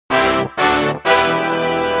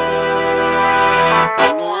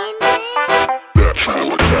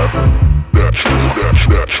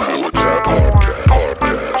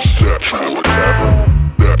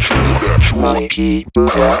Mikey,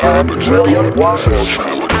 Buddha, and William Waffles.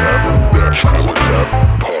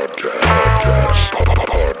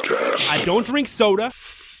 I don't drink soda.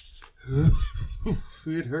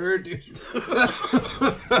 It hurt, dude.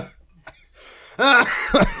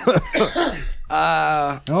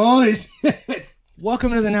 Holy shit.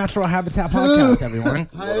 Welcome to the Natural Habitat Podcast, everyone.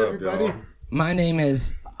 Hi, everybody. My name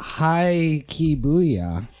is High Key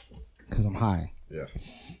Booyah, because I'm high. Yeah.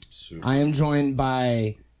 Super. I am joined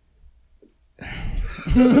by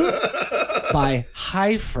by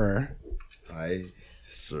Heifer I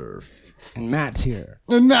surf. and Matt's here.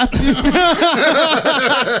 And not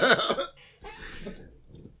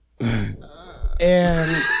And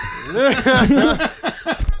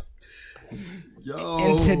Yo.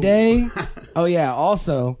 and today, oh yeah,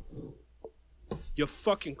 also You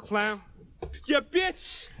fucking clown. You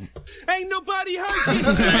bitch. Ain't nobody heard you.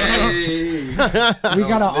 we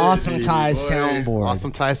got an awesome Thai soundboard.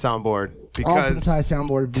 Awesome Thai soundboard. Awesome Because Thai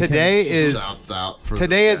soundboard. because- today is Shouts out for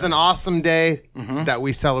today the is an awesome day that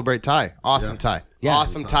we celebrate Thai. Awesome Thai. Yeah.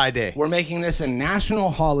 Awesome Thai Day. We're making this a national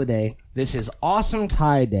holiday. This is Awesome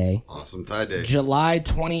Thai Day, Awesome Thai Day. July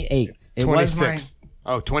 28th. It was my 26th.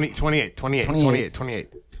 Oh, 28.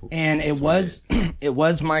 and it was it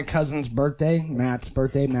was my cousin's birthday, Matt's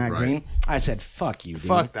birthday, Matt Green. I said, "Fuck you, dude.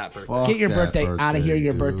 Fuck that birthday. Get your birthday out of here.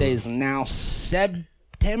 Your dude. birthday is now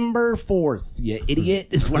September 4th, you idiot,"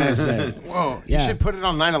 is what I said. Whoa. Yeah. You should put it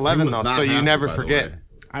on 9/11 was though, not so you happy, never by the forget. way.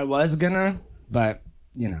 I was gonna, but,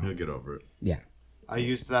 you know, He'll get over it. yeah. I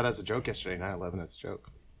used that as a joke yesterday. 9/11 as a joke.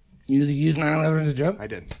 You use 9/11 as a joke? I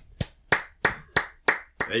did.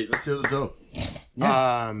 Hey, let's hear the joke.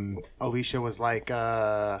 Alicia was like, when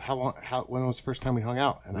was the first time we hung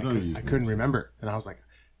out? And don't use I couldn't remember. And I was like,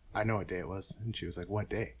 I know what day it was. And she was like, what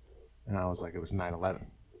day? And I was like, it was 9/11.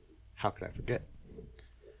 How could I forget?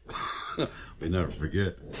 We never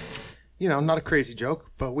forget. You know, not a crazy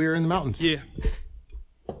joke, but we were in the mountains. Yeah.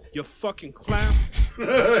 You fucking clown.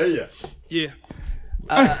 Yeah. Yeah.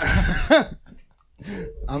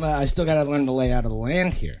 I still gotta learn the layout of the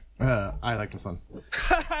land here. I like this one.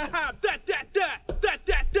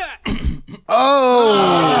 that.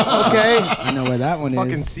 Oh, okay. I know where that one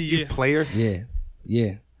Fucking is. see you, Yeah. player.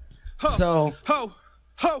 Yeah. So,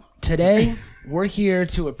 Ho. today, we're here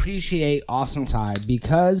to appreciate Awesome Thai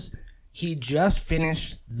because he just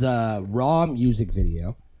finished the Raw music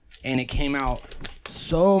video and it came out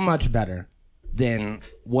so much better than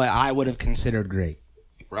what I would have considered great.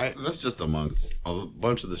 Right? That's just amongst a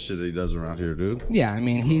bunch of the shit that he does around here, dude. Yeah, I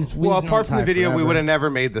mean, we've Well, known apart from Thai the video, we forever. would have never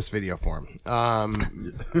made this video for him.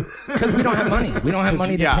 Because we don't have money. We don't have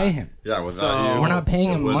money to yeah. pay him. Yeah, without you, We're not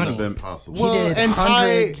paying it him wouldn't money. have been possible. He Well, did and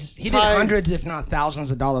hundreds. Thai- He did hundreds, if not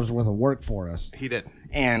thousands, of dollars worth of work for us, He did.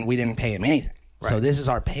 and we didn't pay him anything. So this is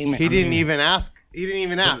our payment. He I didn't mean, even ask. He didn't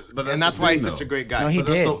even ask. but that's And that's the why thing, he's though. such a great guy. No, he But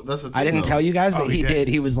that's did. that's the I didn't thing, tell though. you guys, but Oh, he he did. did.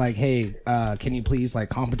 He was like, "Hey, can you please like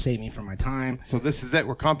compensate me for my time? So this is it.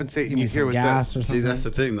 We're compensating Give me you here some with gas this. or See, something." that's the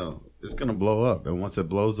thing, though. It's going to blow up. And once it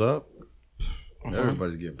blows up,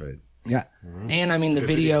 everybody's getting paid. Yeah, and I mean the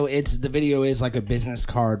video. The video is like a business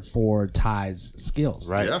card for Ty's skills.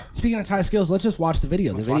 Right. Yeah. Speaking of Ty skills, let's just watch the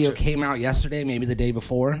video. The video watch it. came out yesterday, maybe the day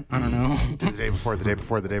before. I don't know. The day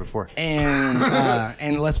before.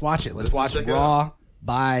 and let's watch it. Let's watch check it Raw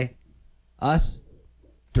by us,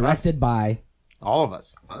 directed by All of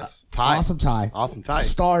us. Us. Thai. Awesome Thai. Awesome Thai.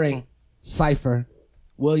 Starring Cypher.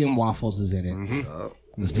 William Waffles is in it.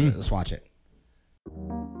 Let's do it. Let's watch it.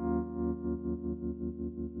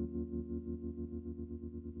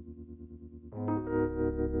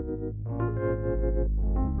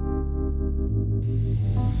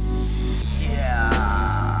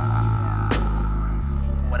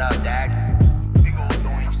 What up, Dak? Big old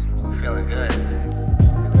noise. I'm feeling good.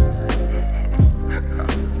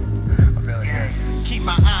 I'm feeling good. Keep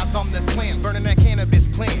my eyes on the slant, burning that cannabis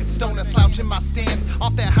plant. Stoner slouching my stance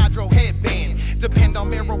off that hydro headband. Depend on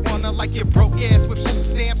marijuana like your broke ass with food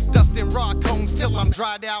stamps. Dusting rock cones till I'm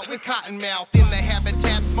dried out with cotton mouth. In the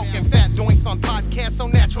habitat, smoking fat doinks on podcasts. So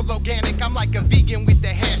natural, organic, I'm like a vegan with the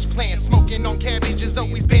hash plant. Smoking on cabbage has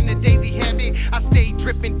always been a daily habit. I stay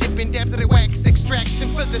dripping, dipping dabs of the wax extraction.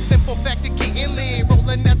 For the simple fact of getting lit. Roll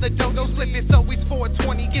another dodo split, it's always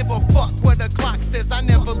 420. Give a fuck what the clock says. I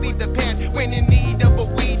never leave the pad when in need of a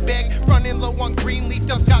weed bag. Running low on green leaf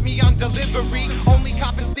dumps got me on delivery. Only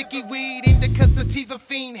copping sticky weed, indica sativa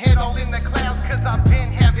fiend. Head all in the clouds cause I've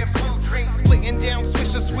been having blue drinks. Splitting down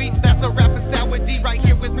Swisher Sweets, that's a rapper sour D. Right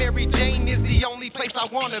here with Mary Jane is the only place I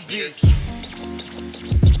wanna be.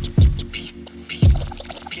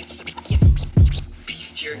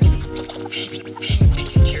 Beef jerky.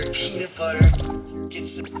 Beef jerky. Peanut butter. Get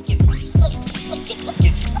some.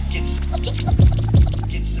 Gets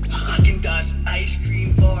Haagen-Dazs ice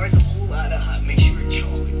cream bars, a whole lot of hot. Make sure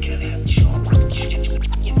chocolate, gotta have chocolate.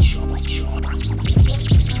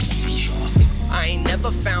 I ain't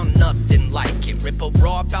never found nothing like it. Rip a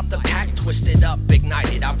raw about the pack, twist it up,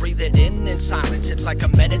 ignite it. I breathe it in silence. It's like a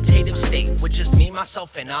meditative state with just me,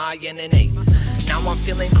 myself, and I and an eighth. Now I'm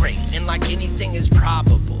feeling great, and like anything is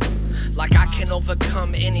probable. Like I can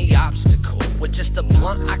overcome any obstacle with just a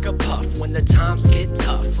blunt I could puff when the times get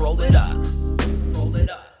tough. Roll it up, roll it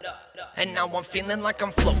up. And now I'm feeling like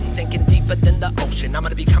I'm floating, thinking deeper than the ocean. I'm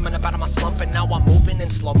gonna be coming up out of my slump, and now I'm moving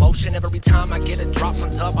in slow motion. Every time I get a drop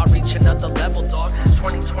from dub, I reach another level, dog.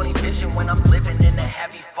 20/20 vision when I'm living in a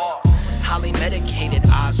heavy fog. Highly medicated,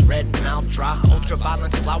 eyes red, mouth dry.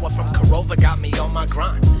 Ultraviolence flower from Corova got me on my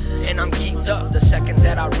grind. And I'm geeked up the second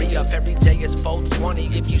that I re-up. Every day is 420.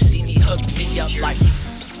 If you see me, hook me up like...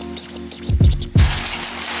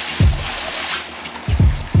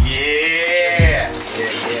 Yeah.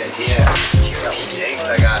 Thanks,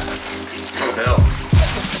 I got Bill.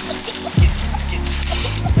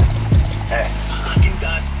 Hey.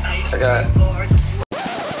 I got...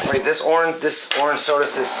 Wait, this orange soda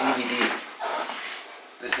says CBD.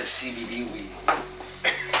 This is CBD weed.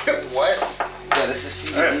 What? Yeah, this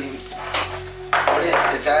is CBD.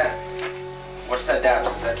 Is that? What's that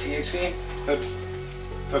dabs? Is that THC? That's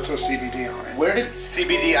no CBD on it. Where did...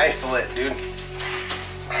 CBD isolate, dude.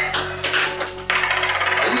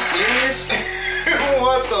 Are you serious?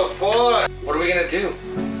 What the fuck? What are we gonna do?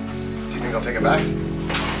 Do you think I'll take it back? I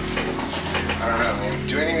don't know, man.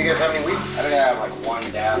 Do any of you guys have any weed? I think I have like one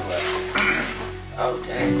dab left. Oh,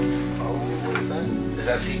 dang. Oh, what is that? Is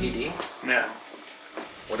that CBD? No.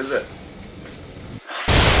 What is it?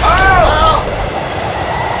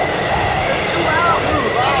 It's too loud,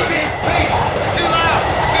 dude. It's too loud.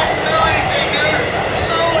 I can't smell anything, dude. It's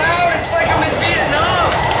so loud. It's like I'm in Vietnam.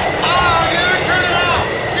 Oh, dude, turn it off.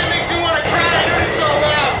 Shit makes me want to cry, dude. It's so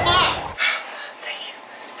loud. Fuck. Thank you.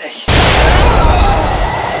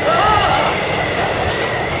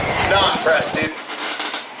 Not impressed, dude.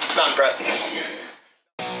 Not impressed.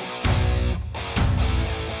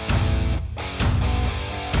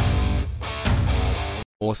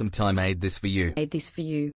 Awesome Time made this for you. Made this for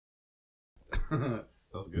you. That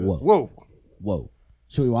was good. Whoa.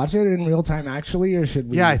 Should we watch it in real time actually, or should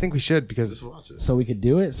we? Yeah, I think we should because. Just watch it. So we could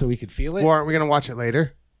do it, so we could feel it. Or aren't we gonna watch it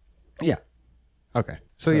later? Yeah. Okay.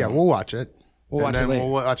 So yeah, we'll watch it. We'll watch it later.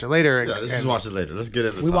 We'll watch it later. Yeah, let's just watch it later. Let's get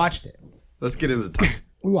into the We top. watched it. Let's get into the top.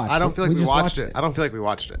 We watched it. I don't feel like we just watched it. I don't feel like we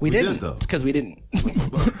watched it. We didn't. did, though. It's because we didn't.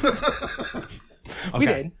 We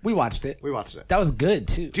did. We watched it. We watched it. That was good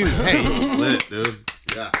too. Dude, hey. Lit, dude.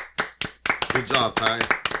 Yeah. Good job, Ty.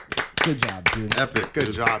 Good job, dude. Epic.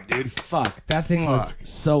 Good job, dude. Fuck. That thing was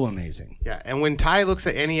so amazing. Yeah, and when Ty looks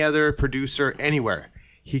at any other producer anywhere,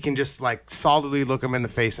 he can just like solidly look him in the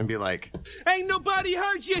face and be like, Ain't nobody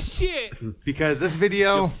heard your shit. because this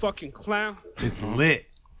video You fucking clown. is lit.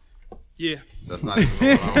 Yeah. That's not even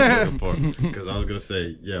what I was looking for. Because I was going to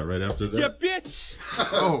say, yeah, right after that. Yeah, bitch.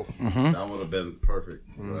 Oh, That would have been perfect.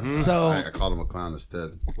 So- I called him a clown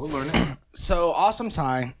instead. we'll learn it. So Awesome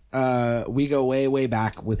Ty, we go way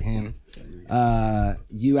back with him.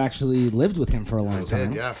 You actually lived with him for a long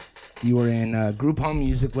time. Yeah. You were in group home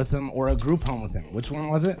music with him, or a group home with him. Which one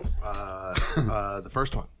was it? The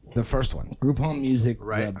first one. The first one. Group home music.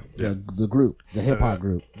 Right. The group, the hip hop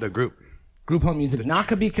group. The group. Group home music, not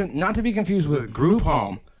to be confused with Group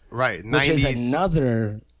Home. Right. which 90s. is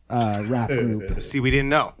another rap group. See, we didn't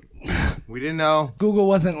know. We didn't know. Google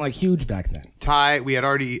wasn't like huge back then. Ty, we had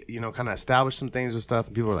already, kind of established some things with stuff,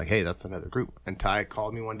 and people were like, hey, that's another group. And Ty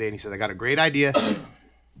called me one day and he said, I got a great idea.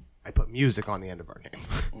 I put music on the end of our name.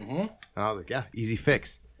 And I was like, yeah, easy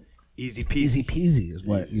fix. Easy peasy. Easy peasy is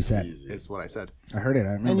what you said. Is what I said. I heard it.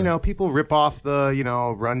 I remember. And, people rip off the,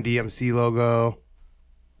 Run DMC logo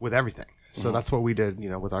with everything. So that's what we did,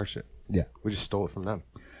 with our shit. Yeah. We just stole it from them.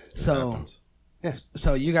 So, Yeah.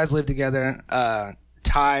 so you guys lived together.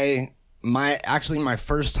 Ty, my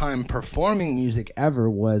first time performing music ever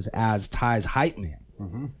was as Ty's hype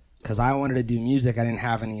man. Because I wanted to do music. I didn't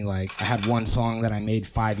have any, I had one song that I made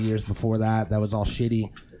 5 years before that. That was all shitty.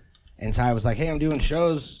 And Ty was like, hey, I'm doing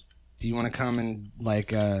shows. Do you want to come and,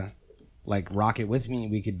 rock it with me?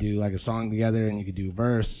 We could do, a song together and you could do a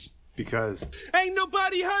verse. Because Ain't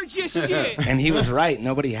nobody heard your shit. And he was right.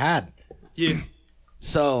 Nobody had. Yeah.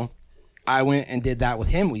 So I went and did that with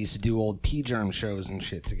him. We used to do old P-Germ shows and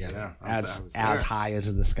shit together. As High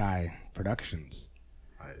as the Sky Productions.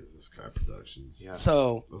 High as the Sky Productions. Yeah.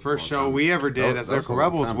 So the first show we ever did as Lyrical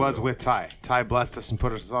Rebels was ago. with Ty. Ty blessed us and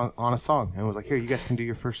put us on a song. And was like, here, you guys can do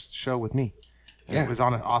your first show with me. And it was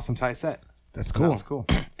on an Awesome Ty set. That's cool. That's cool.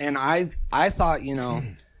 And I thought,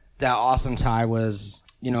 that Awesome Ty was,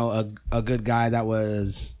 a good guy that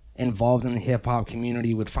was involved in the hip hop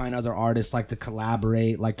community, would find other artists, like to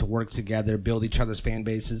collaborate, like to work together, build each other's fan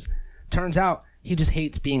bases. Turns out he just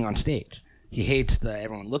hates being on stage. He hates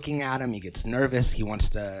everyone looking at him. He gets nervous. He wants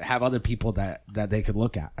to have other people that they could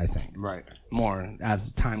look at, I think. Right. More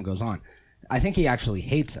as time goes on. I think he actually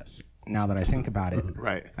hates us, now that I think about it.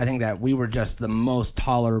 Right. I think that we were just the most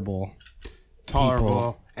tolerable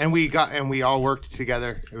people. And we all worked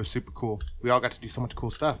together. It was super cool. We all got to do so much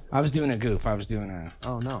cool stuff. I was doing a goof. I was doing a...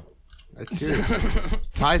 Oh, no. That's serious.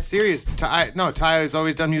 Ty's serious. Ty has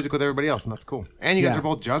always done music with everybody else, and that's cool. And you guys are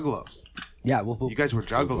both juggalos. Yeah, whoop, whoop. You guys were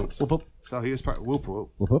juggalos. Whoop, whoop. So he was part whoop, whoop.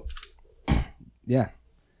 Whoop, whoop. Yeah.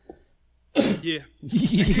 Yeah.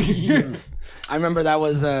 I remember that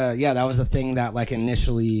was the thing that like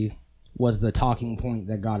initially was the talking point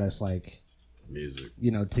that got us like music.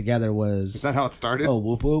 Together was. Is that how it started? Oh,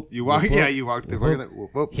 whoop whoop. You walked. Whoop, Yeah, whoop. you walked through. Whoop, Whoop,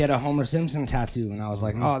 whoop. He had a Homer Simpson tattoo, and I was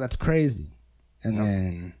like, oh, that's crazy. And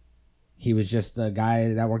then he was just the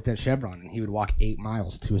guy that worked at Chevron, and he would walk 8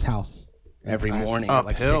 miles to his house every morning at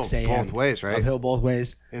like uphill 6 a.m. both ways, right? Uphill both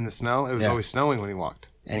ways. In the snow, it was always snowing when he walked.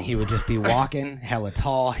 And he would just be walking, hella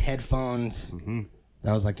tall, headphones. Mm-hmm.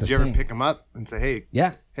 That was like the Did you thing. ever pick him up and say,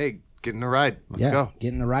 "Hey, get in a ride, let's go"?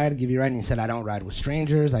 Get in the ride, give you a ride. And he said, I don't ride with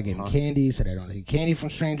strangers. I gave him candy. He said, I don't take candy from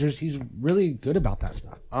strangers. He's really good about that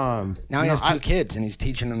stuff. Now he has 2 kids, and he's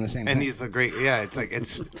teaching them the same thing. And he's a great, it's like,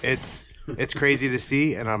 it's crazy to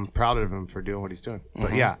see, and I'm proud of him for doing what he's doing.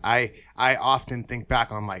 But yeah, I often think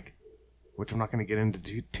back on like, which I'm not going to get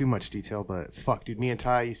into too much detail, but fuck, dude, me and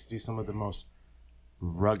Ty used to do some of the most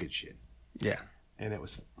rugged shit. Yeah. And it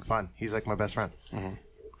was fun. He's like my best friend. Mm-hmm.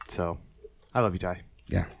 So, I love you, Ty.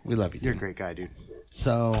 Yeah, we love you. You're a great guy, dude.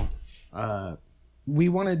 So, we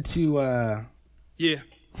wanted to... Yeah.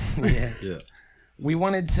 Yeah. We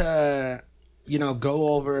wanted to,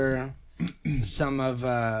 go over some of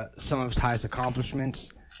Ty's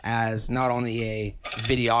accomplishments as not only a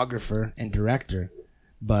videographer and director,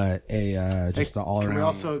 but just an all-around... Can we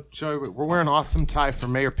also show you, we're wearing Awesome Ty for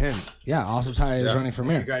Mayor Pins. Yeah, Awesome Ty is running for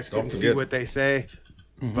mayor. You guys can see what they say,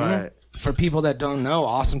 but... For people that don't know,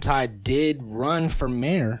 Awesome Ty did run for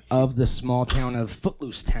mayor of the small town of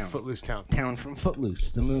Footloose Town. Footloose Town. Town from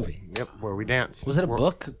Footloose, the movie. Yep, where we dance. Was it a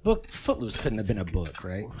book? Footloose couldn't have been a book,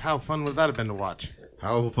 right? How fun would that have been to watch?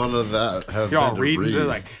 How fun would that have Y'all been to reading, read? they're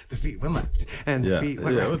like, the feet went left, and the feet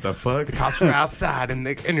went right. What the fuck? The cops were outside, and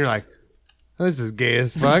you're like, this is gay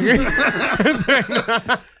as fuck. Yeah,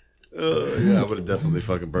 I would have definitely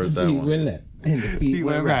fucking burnt that one. Went left, and the feet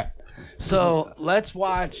went right. So let's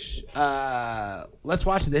watch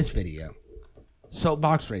this video,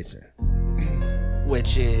 Soapbox Racer,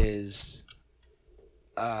 which is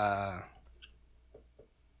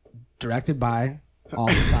directed by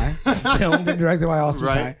Awesome Ty, filmed and directed by Awesome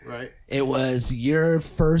Ty. Right. It was your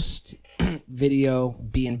first video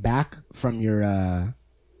being back from your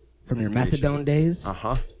methadone days.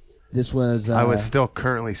 This was. I was still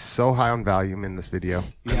currently so high on Valium in this video.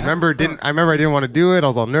 I remember I didn't want to do it. I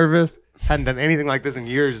was all nervous. Hadn't done anything like this in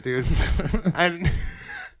years, dude. I'm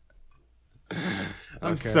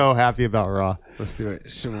so happy about Raw. Let's do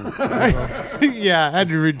it. Sure. Yeah, I had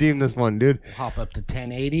to redeem this one, dude. Hop up to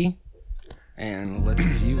 1080 and let's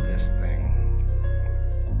view this thing.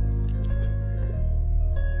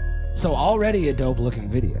 So already a dope looking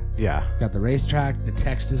video. Yeah. Got the racetrack. The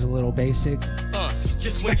text is a little basic.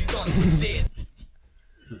 Just when you thought it was dead.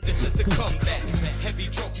 This is the comeback. Heavy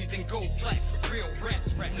trophies and gold plaques. Real rap,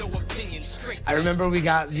 no opinion, straight. I remember we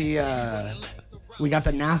got the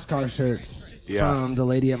NASCAR shirts from the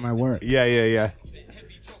lady at my work. Yeah.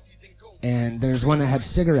 And there's one that had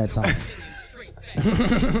cigarettes on it.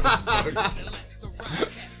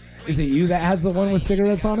 Is it you that has the one with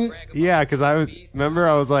cigarettes on it? Yeah, because I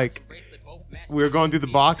was like, we were going through the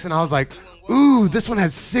box, and I was like, ooh, this one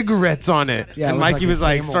has cigarettes on it. Yeah, and it was Mikey like was a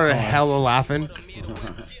like, camel started car. hella laughing.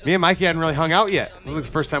 Me and Mikey hadn't really hung out yet. It was like the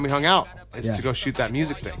first time we hung out. It's Yeah. to go shoot that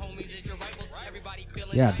music thing.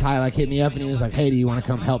 Yeah, Ty like hit me up and he was like, hey, do you want to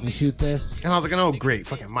come help me shoot this? And I was like, oh, great.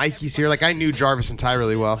 Fucking Mikey's here. Like, I knew Jarvis and Ty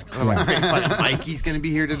really well. And I'm like, great, fucking Mikey's going to be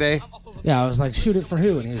here today. Yeah, I was like, shoot it for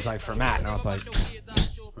who? And he was like, for Matt. And I was like,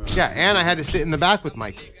 Yeah, and I had to sit in the back with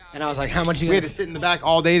Mikey. and I was like, how much you We had gonna? to sit in the back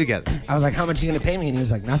all day together. I was like, how much you gonna pay me? And he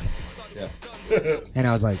was like, nothing. And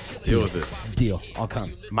I was like, Deal with it. deal, I'll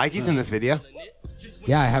come. Mikey's in this video.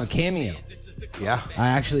 Yeah, I have a Cameo. Yeah. I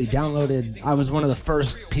actually downloaded. I was one of the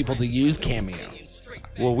first people to use Cameo.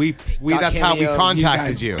 Well, we Got that's how we Cameo,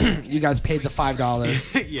 contacted you. You guys paid the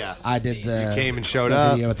 $5. Yeah. I did the. You came and showed the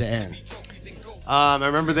up. video at the end. I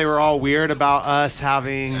remember they were all weird about us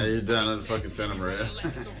having. Yeah, you're down in the fucking Santa Maria.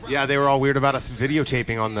 Yeah, they were all weird about us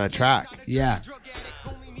videotaping on the track. Yeah.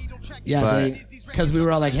 Yeah, But- because we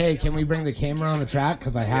were all like, hey, can we bring the camera on the track?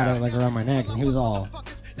 Because I had it like around my neck, and he was all.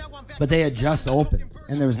 But they had just opened,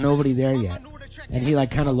 and there was nobody there yet. And he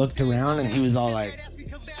like kind of looked around, and he was all like,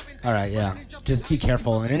 all right, yeah, just be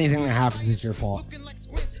careful, and anything that happens is your fault.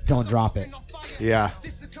 Don't drop it. Yeah.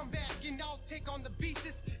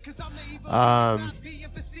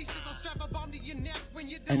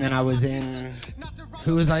 And then I was in.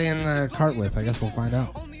 Who was I in the cart with? I guess we'll find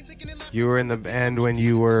out. You were in the end when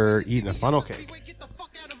you were eating a funnel cake.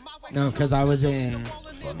 No, because I was in.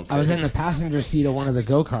 I was in the passenger seat of one of the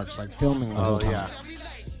go-karts, like filming the whole time.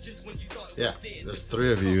 Yeah, there's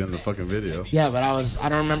 3 of you in the fucking video. Yeah, but I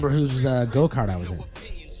don't remember whose go-kart I was in.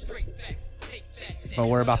 But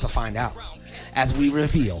we're about to find out as we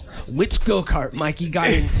reveal which go-kart Mikey got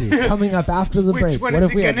into. Coming up after the break. Which one What is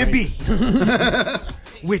if we it had gonna break?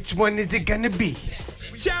 be? Which one is it gonna be?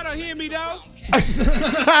 Y'all don't hear me though.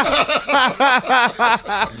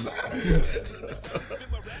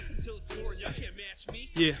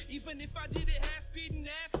 Yeah.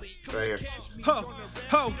 Right here. Ho,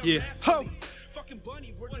 ho, yeah, ho.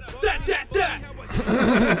 That.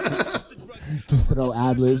 Just throw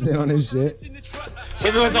ad-libs in on his shit.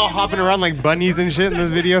 Everyone's all hopping around like bunnies and shit in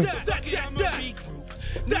this video. Yeah.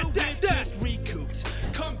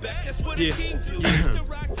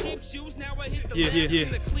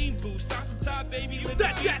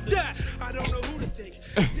 I don't know who to think.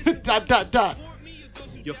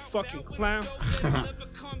 You fucking clown.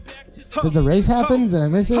 Did the race happen? Did I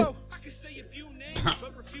miss it?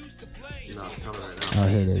 Oh,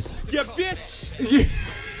 here it is. You bitch.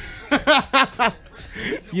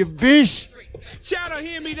 You bitch. Y'all don't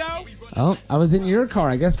hear me though. Oh, I was in your car.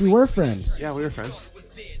 I guess we were friends. Yeah, we were friends.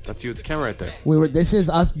 That's you with the camera right there. We were. This is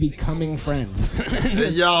us becoming friends.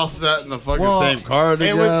 And y'all sat in the fucking Well, same car it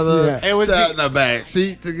together. was sat in the back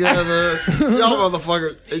seat together. Y'all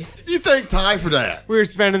motherfuckers. You thank Ty for that. We were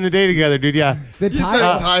spending the day together, dude. Yeah. Did You Ty,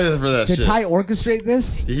 thank Ty for that did shit. Ty orchestrate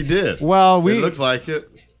this? He did. Well, It looks like it.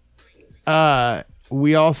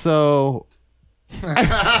 we also.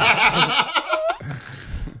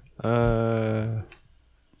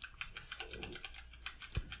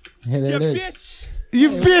 Hey, there it You is. bitch. You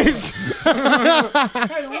bitch.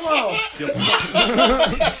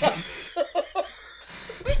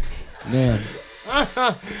 Man.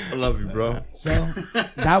 I love you, bro. So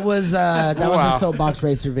that was a Wow. soapbox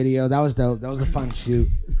racer video. That was dope. That was a fun shoot.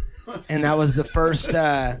 And that was the first.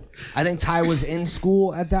 I think Ty was in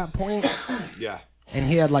school at that point, Yeah. and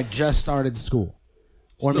he had like just started school,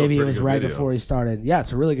 or Still a maybe it pretty was good right video. before he started. Yeah,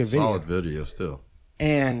 it's a really good video. Solid video still.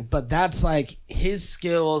 But that's like his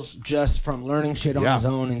skills just from learning shit on Yeah. his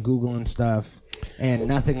own and Googling stuff, and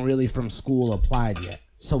nothing really from school applied yet.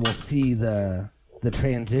 So we'll see the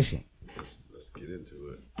transition. Let's get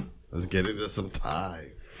into it. Let's get into some Ty.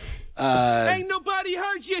 Ain't nobody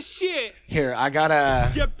heard your shit. Here, I got a.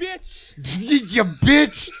 You bitch. You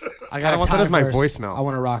bitch. I got I want that as my verse voicemail. I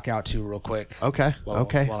want to rock out to real quick. Okay. While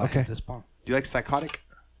I hit this bomb. Do you like Psychotic?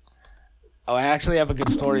 Oh, I actually have a good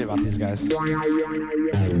story about these guys.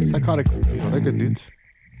 Psychotic. You know, they're good dudes.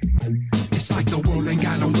 It's like the world ain't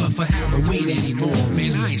got no love for Halloween anymore. Man,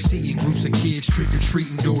 I ain't seeing groups of kids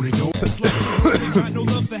trick-or-treating door to door.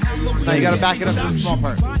 Now you gotta back it up to the small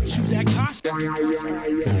part.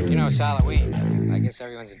 You know, it's Halloween. I guess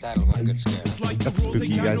everyone's entitled to one good scare. That's spooky,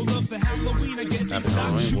 you guys. Happy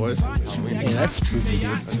Halloween, boys. Hey, that's spooky,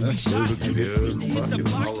 dude. That's spooky, dude. Fucking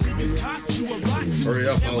Halloween. Hurry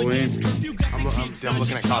up, Halloween. I'm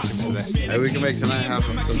looking at costumes today. Hey, we can make tonight have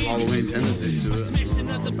some Halloween tendencies to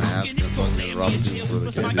it. Mask and fucking Robin Hood for the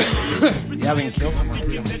candy. Yeah, we can kill someone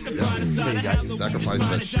too. Yeah, you guys sacrifice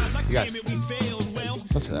that shit. You guys.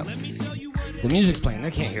 What's that? The music's playing.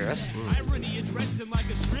 They can't hear us.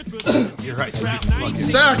 You're right.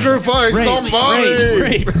 Sacrifice somebody!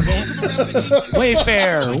 Rape.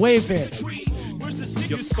 Wayfair.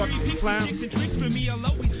 You fucking clown.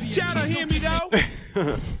 Y'all don't hear me though.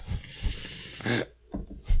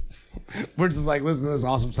 We're just like, listen to this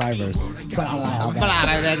awesome side verse.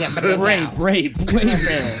 Rape.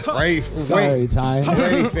 Wayfair. Right. Sorry, Ty.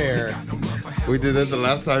 Fair. We did it the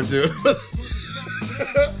last time too.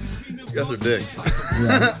 You guys are dicks.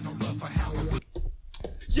 Yeah.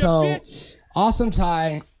 So, Awesome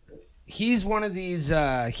Ty, he's one of these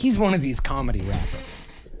comedy rappers.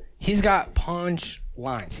 He's got punch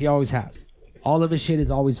lines. He always has. All of his shit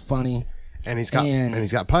is always funny. And he's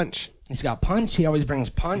got punch. He's got punch. He always brings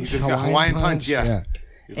punch. He's got Hawaiian punch, yeah.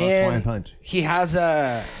 swine punch. He has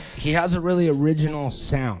a really original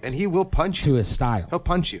sound. And he will punch you to his style. He'll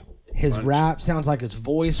punch you. His rap sounds like his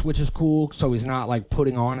voice, which is cool. So he's not like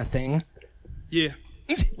putting on a thing. Yeah.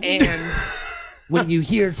 And when you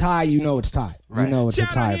hear Ty, you know it's Ty. Right. You know it's a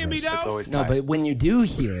Ty hear me, verse. though? It's always No, Ty. but when you do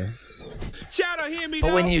hear, Shout out, hear me,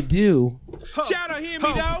 but when you do, Shout out, hear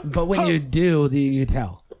me, though. but when you do, you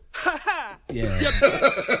tell. Yeah.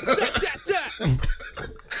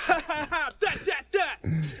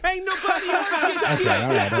 Ain't nobody heard your shit. all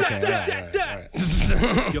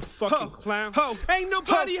right. You fucking clown. Ain't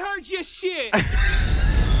nobody heard your shit.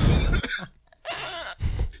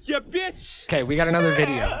 You bitch. Okay, we got another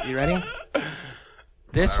video. You ready?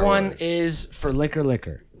 This one is for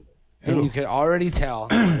Liquor. And you could already tell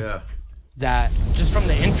that just from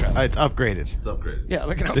the intro. It's upgraded. It's upgraded. Yeah,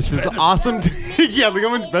 look at how This is awesome. Yeah, look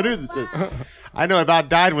how much better this is. I know I about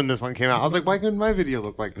died when this one came out. I was like, why couldn't my video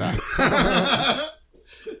look like that?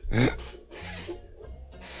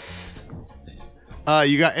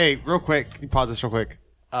 Real quick. Can you pause this real quick?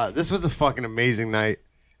 This was a fucking amazing night.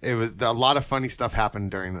 It was a lot of funny stuff happened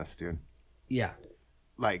during this, dude. Yeah.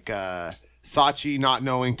 Like Sachi not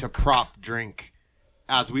knowing to prop drink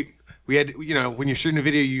as we had, you know, when you're shooting a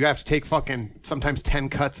video, you have to take fucking sometimes 10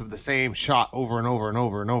 cuts of the same shot over and over and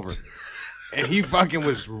over and over. And he fucking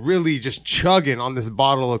was really just chugging on this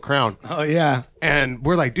bottle of Crown. Oh yeah. And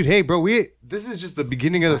we're like, dude, hey, bro, this is just the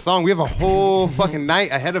beginning of the song. We have a whole fucking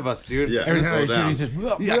night ahead of us, dude. Yeah. Every time I slow shoot, down. he's just.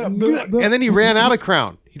 And then he ran out of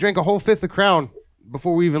Crown. He drank a whole fifth of Crown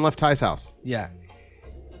before we even left Ty's house. Yeah.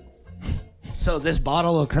 So this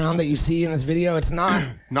bottle of Crown that you see in this video, it's not.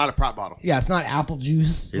 Not a prop bottle. Yeah, it's not apple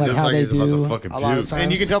juice He like looks how like they he's about do to fucking a lot of puke. times.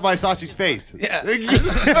 And you can tell by Sachi's face. Yeah. It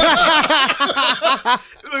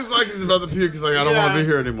looks like he's about to puke. He's like, I don't want to be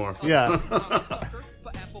here anymore. Yeah.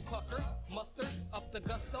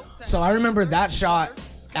 So I remember that shot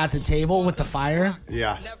at the table with the fire.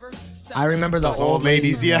 Yeah. I remember the Old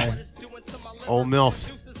ladies, yeah. there. Old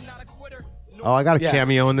MILFs. Oh, I got a Yeah.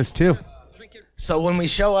 cameo in this too. So when we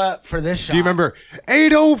show up for this shot, Do you remember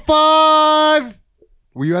 805?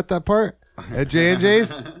 Were you at that part at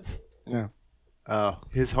J&J's? No.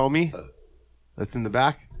 His homie that's in the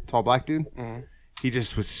back, tall black dude. He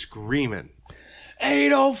just was screaming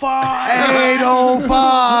 805.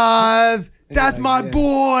 805. That's my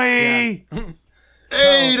boy.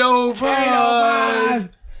 805.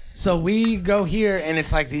 So we go here, and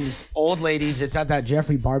it's like these old ladies. It's at that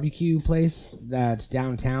Jeffrey barbecue place that's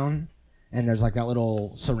downtown. And there's like that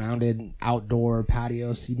little surrounded outdoor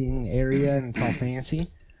patio seating area, and it's all fancy.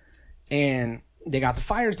 And they got the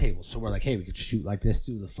fire table. So we're like, hey, we could shoot like this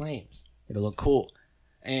through the flames. It'll look cool.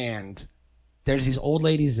 And there's these old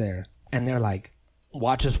ladies there, and they're like,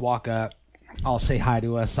 watch us walk up. I'll say hi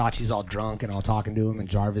to us. Sachi's all drunk and all talking to him, and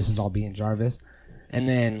Jarvis is all being Jarvis. And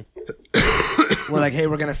then we're like, hey,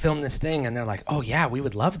 we're going to film this thing. And they're like, oh, yeah, we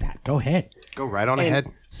would love that. Go ahead. Go right on And ahead.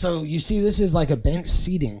 So you see, this is like a bench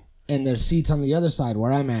seating, and there's seats on the other side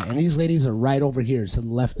where I'm at. And these ladies are right over here to the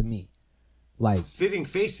left of me. Like Sitting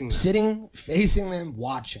facing them. sitting, facing them,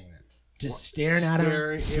 watching them. Just staring at them,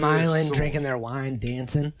 Staring into smiling, their drinking their wine,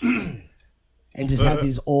 dancing. And just have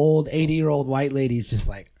these old 80-year-old white ladies just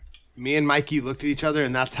like, Me and Mikey looked at each other,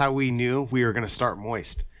 and that's how we knew we were going to start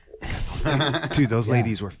Moist. Dude, those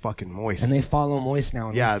ladies were fucking moist. and they follow Moist now,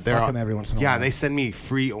 and Yeah, they they're fuck all, them every once in a while. yeah, they send me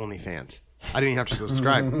free OnlyFans. I didn't even have to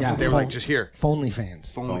subscribe. Yeah, they were like, just here. Phonely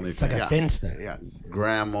fans. It's like a yeah. Finsta. Yeah, it's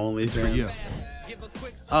Graham only fans.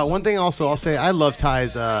 one thing also I'll say, I love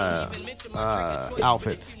Ty's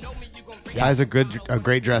outfits. Ty's a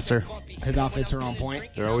great dresser. His outfits are on point.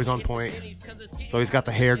 They're always on point. So he's got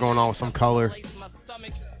the hair going on with some color.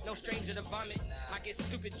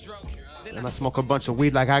 And I smoke a bunch of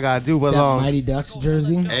weed like I gotta do with That Mighty Ducks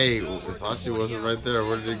jersey. Hey, Sachi wasn't right there.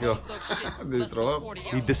 Where did he go? Did he throw up?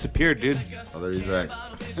 He disappeared, dude. Oh, there he's back.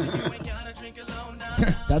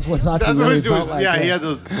 That's what Sachi That's what really he felt does. like. Yeah, he had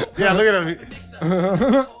those. Yeah, look at him.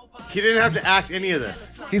 He didn't have to act any of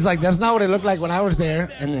this. He's like, that's not what it looked like when I was there.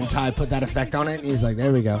 And then Ty put that effect on it, and he's like,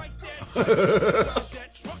 there we go.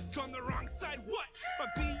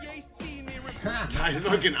 Ty's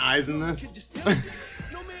looking eyes in this.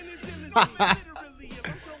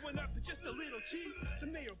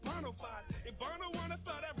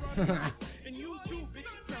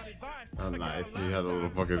 A knife. He had a little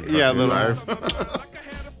fucking Yeah, a little knife.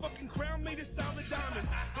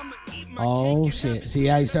 Oh, shit. See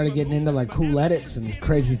how he started getting into like cool edits and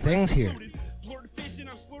crazy things here.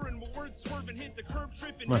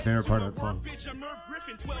 It's my favorite part of that song.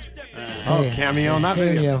 Oh, cameo on that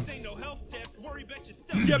video.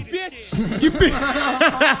 You bitch! You bitch!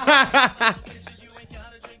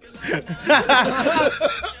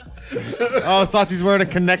 Oh, Sati's wearing a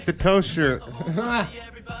Connect the Toe shirt.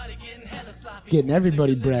 Getting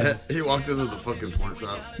everybody bread. He walked into the fucking porn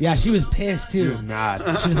shop. Yeah, she was pissed too. Mad.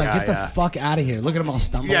 She was like, Yeah, "Get the yeah. fuck out of here! Look at him all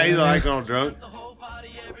stumbling." Yeah, he's in there. like all drunk.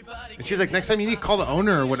 And she's like, next time you need to call the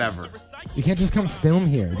owner or whatever. You can't just come film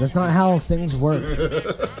here. That's not how things work.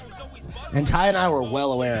 And Ty and I were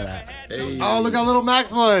well aware of that. Hey. Oh, look how little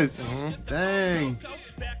Max was. Dang.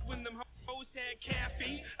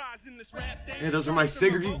 Hey, those were my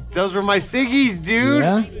Those were my ciggies, dude.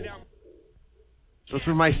 Yeah. Those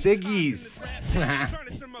were my ciggies.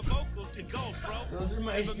 Those are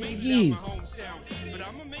my ciggies.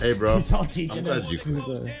 Hey, bro. He's all teaching I'm us.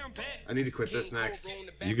 glad you I need to quit this next.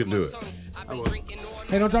 You can do it.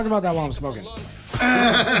 Hey, don't talk about that while I'm smoking.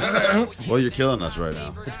 Well, you're killing us right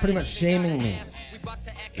now. It's pretty much shaming me.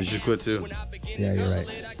 You should quit too. Yeah, you're right.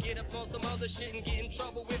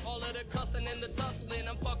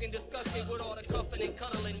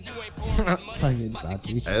 Fucking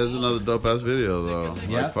Sachi. Hey, there's another dope ass video though.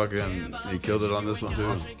 Yeah. Like fucking, he killed it on this one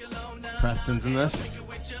too. Preston's in this.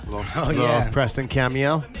 Oh, Little yeah. Preston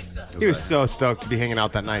cameo. He was so stoked to be hanging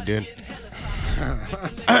out that night, dude.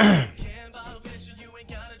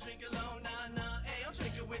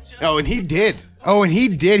 Oh, and he did.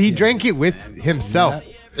 He drank it with himself.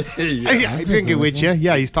 Yeah. I drink it with you.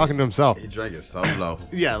 Yeah, he's talking to himself. He drank it so low.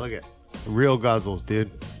 Yeah, look at real guzzles, dude.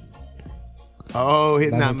 Oh,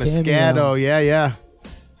 hitting that Like a cameo. Moscato. Yeah, yeah.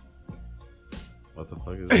 What the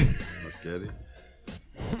fuck is it? Moscato?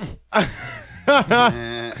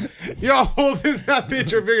 You're all holding that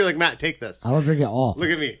picture of beer. You're like, Matt, take this. I don't drink it all. Look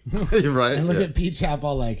at me. You're right. And look yeah. at Pete Chap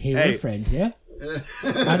all like, hey, Hey. we're friends, yeah?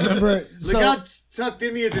 I remember. Look how tucked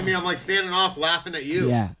in he is in me. I'm like standing off laughing at you.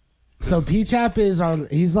 Yeah. So P Chap is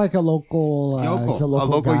he's like a local Yokel. he's a local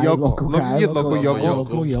local guy, yokel. local guy, Local yokel.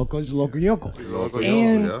 local yokel, he's a local yokel. Local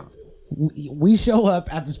And yeah. we show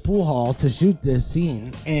up at this pool hall to shoot this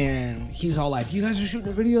scene, and he's all like, "You guys are shooting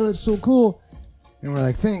a video that's so cool," and we're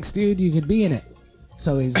like, "Thanks, dude. You could be in it."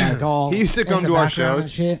 So he's like, "All He used to in come the to our background and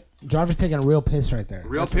shows. Shit. Jarvis taking a real piss right there.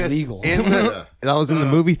 Real That's piss. illegal. In the, that was in the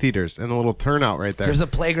movie theaters in the little turnout right there. There's a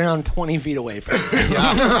playground 20 feet away from it.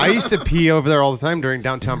 Yeah, I used to pee over there all the time during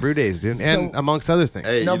downtown brew days, dude, and So- amongst other things.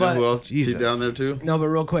 Hey, No, you know but- who else Jesus. peed down there too? No, but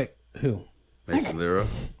real quick, who? Mason Lira.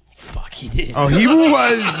 Fuck, he did. Oh, he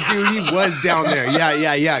was, dude. He was down there.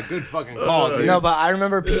 Yeah. Good fucking call, dude. No, but I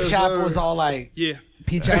remember P Chap was all like, Yeah.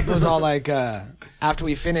 P Chap was all like, after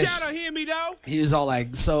we finished, Y'all don't hear me though? he was all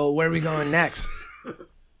like, so where are we going next?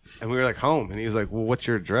 And we were like home, and he was like, "Well, what's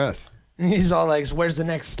your address?" And he's all like, so where's the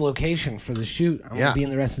next location for the shoot? I'm Yeah. gonna be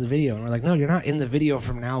in the rest of the video. And we're like, no, you're not in the video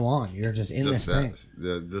from now on. You're just in Just this thing.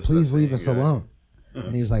 Please that leave scene, us yeah. alone.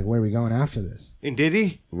 And he was like, where are we going after this? And did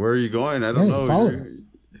he? Where are you going? I Yeah, don't he know. followed You're- us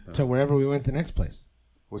to wherever we went the next place.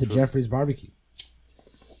 To Jeffrey's Barbecue.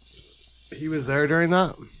 He was there during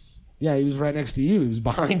that. Yeah, he was right next to you. He was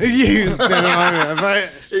behind you. He was standing behind me. But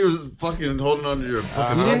He was fucking holding on to your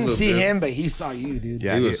fucking You arm didn't loop, see dude. him, but he saw you, dude.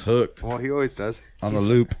 yeah, He was hooked Well, he always does. on the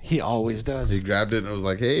loop. He always does. He grabbed it and was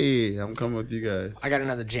like, "Hey, I'm coming with you guys." I got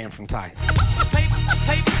another jam from Ty.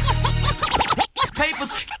 Papers.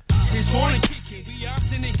 This morning, we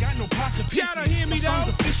often ain't got no pockets. Y'all don't hear me though?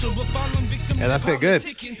 Official, but fallen victim. Yeah, that fit good.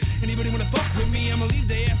 Anybody wanna fuck with me? I'ma leave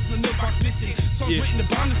their ass in the mailbox missing. So I was waiting to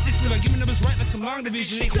bomb the system. Like, give me numbers right like some long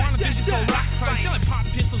division. Ain't quantum vision, so rocket science. Selling pop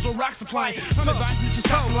pistols or rock supply. I'm advising that you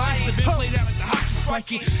stop lying. The been played out like the hockey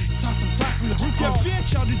spiky. Toss some talk from the group home.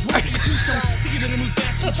 Y'all dudes want to too slow. Think you better move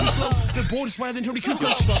fast, get too slow. The board is wider than Tony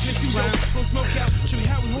Kukoc. Fucking too low. Don't smoke out. Show you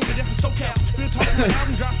how we hold it after SoCal. We'll talk about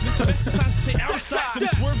album drops. Mr. Best of Science to say our style. So we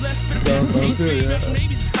swerve less, spit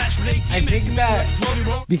I think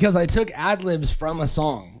that because I took ad libs from a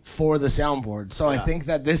song for the soundboard, so I think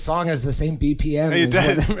that this song has the same BPM. It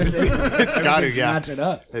as does. whatever It's got it, yeah. Match it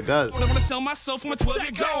up. It does. I wanna sell myself for my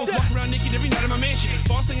 12-year goals. Walk around naked every night in my mansion.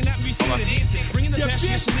 Boss hanging out and be seen at dancing. Bringing the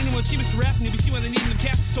passion, leaning on cheapest rapping. You see why they need them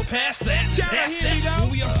caskets so past that. That's that. When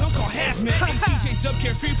we up tongue call hazmat. ATJ Dub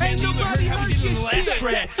Carefree Pan. Ain't nobody heard your shit. Last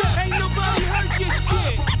track. Ain't nobody heard your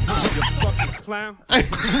shit. You fucking clown.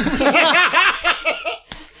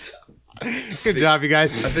 Good job, you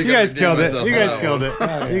guys. think You I guys killed redeemed it. myself You on guys that killed one.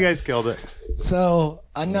 it. You guys killed it. So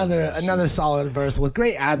another solid verse with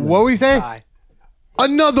great ad libs. What we say? Ty.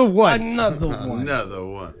 Another one. Another one. Another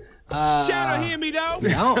one. Y'all don't hear me though?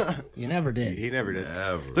 No, you never did. He never did.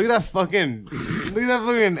 Ever. Look at that fucking. Look at that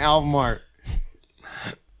fucking album art.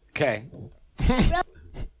 Okay.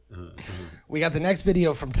 We got the next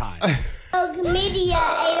video from Ty. Media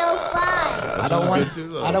 805. I don't want. good too,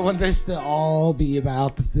 though. I don't want this to all be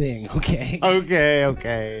about the thing. Okay.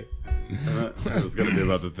 Okay. It's gonna be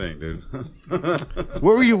about the thing, dude. What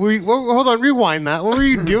were you? Hold on, rewind that. What were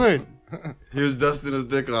you doing? He was dusting his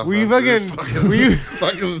dick off. Were you after he was fucking? Were you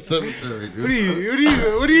fucking the cemetery,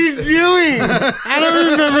 dude? What are you doing? I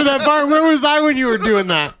don't remember that part. Where was I when you were doing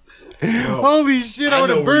that? Holy shit! I would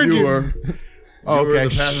have burned you. Were. Okay. You were in the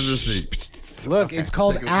passenger seat. Look, it's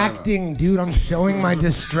called acting, dude. I'm showing my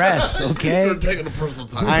distress, okay? You're taking a personal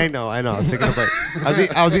time. I know. I was taking a break.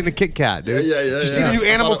 I was eating a Kit Kat, dude. Yeah. Did you see the new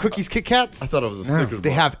animal cookies Kit Kats? I thought it was a Snickers They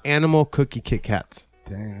bar. have animal cookie Kit Kats.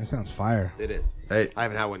 Dang, that sounds fire. It is. Hey, I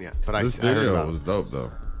haven't had one yet, but this I heard video about was it. dope,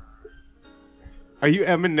 though. Are you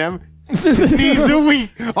Eminem? Knees are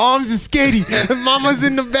weak, arms are skaty, mama's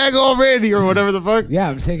in the bag already, or whatever the fuck. Yeah,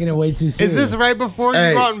 I'm taking it way too serious. Is this right before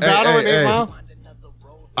you go out and battle in 8 Mile?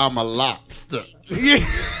 I'm a lobster.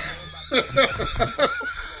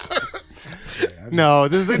 No,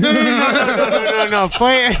 this is no.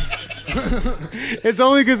 Play it. It's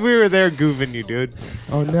only because we were there goofing you, dude.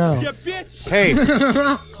 Oh no. Yeah, bitch. Hey,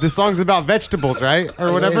 this song's about vegetables, right?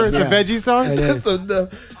 Or whatever. is, It's a yeah. veggie song. It is.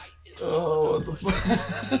 Oh, what the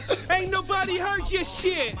fuck? Ain't nobody heard your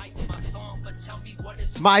shit.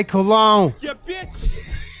 My cologne, Yeah, bitch.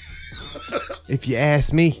 if you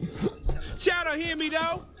ask me. Chatter, hear me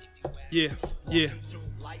though. Yeah.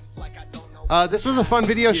 This was a fun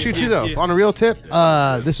video shoot too, though. yeah. On a real tip,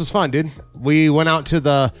 this was fun, dude. We went out to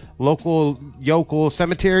the local yokel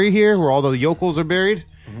cemetery here, where all the yokels are buried,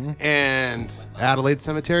 and Adelaide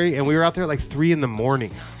Cemetery, and we were out there at like 3 a.m.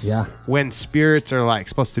 Yeah. when spirits are like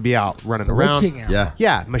supposed to be out running around. Witching out. Yeah.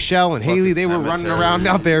 Yeah, Michelle and Haley, they were running cemetery. around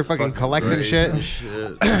out there, fucking collecting great shit, shit. You know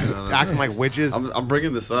what I acting mean? like witches. I'm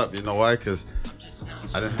bringing this up. You know why? Because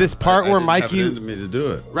This part where Mikey- have it into me to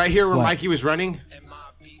do it. Right here, where What? Mikey was running.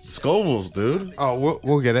 Scovilles, dude. Oh,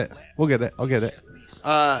 we'll get it. We'll get it. I'll get it.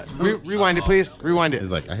 Rewind it, please. Rewind it.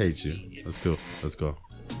 He's like, I hate you. Let's go. Let's go.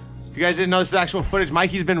 If you guys didn't know this is actual footage,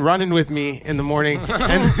 Mikey's been running with me in the morning,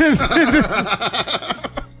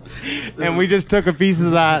 and we just took a piece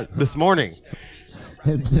of that this morning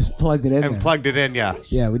And just plugged it in and there. plugged it in. Yeah.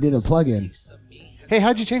 Yeah, we did a plug-in. Hey,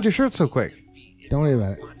 how'd you change your shirt so quick? Don't worry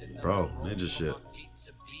about it. Bro, ninja shit.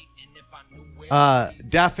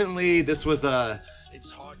 Definitely, this was a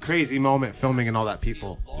crazy moment filming and all that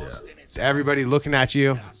people. Yeah. Everybody looking at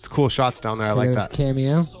you. It's cool shots down there. I like There's that.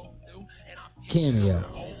 Cameo. Cameo.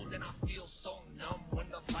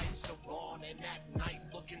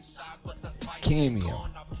 Cameo.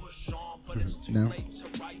 No.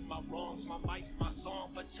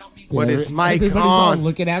 What is Mike everybody's all on?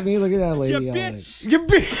 looking at me. Look at that lady. Yeah, all like- bitch. You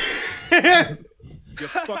be- You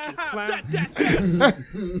fucking clown.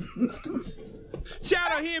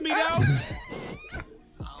 Chatter, hear me though.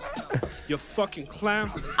 You fucking clown.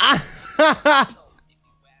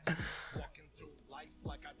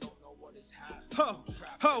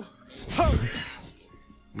 Ho.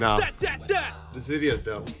 No. That. This video's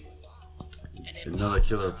dope. Another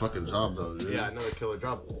killer fucking job, though, dude. Yeah, another killer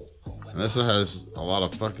drop. And this one has a lot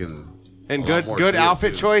of fucking. And a lot good more good to it,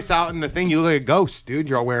 outfit too. choice out in the thing. You look like a ghost, dude.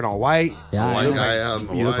 You're all wearing all white. Yeah, A I white know. guy out in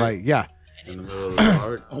the You look white, like, yeah, in the middle of the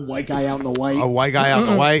dark. A white guy out in the white. a white guy out in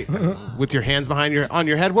the white with your hands behind on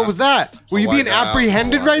your head. What was that? Were you white being guy out in the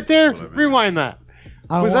apprehended white. right there? What I mean. Rewind that.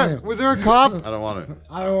 I don't Was want that it. was there a cop? I don't want it.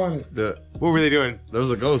 I don't want it. What were they doing? There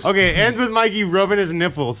was a ghost. Okay, it ends with Mikey rubbing his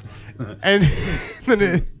nipples, and then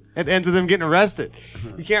it ends with him getting arrested.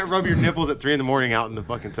 You can't rub your nipples at 3 a.m. out in the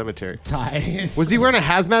fucking cemetery. Ty. Was he wearing a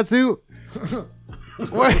hazmat suit?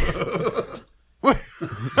 What? What?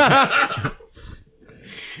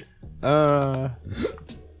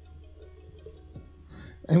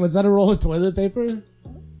 And was that a roll of toilet paper?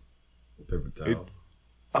 Paper towel.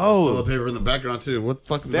 Oh, Toilet paper in the background, too. What the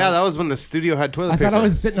fuck is yeah, that? that was when the studio had toilet I paper. thought I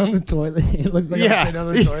was sitting on the toilet. It looks like Yeah. I'm sitting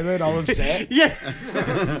on the toilet, all upset.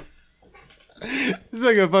 Yeah. It's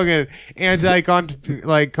like a fucking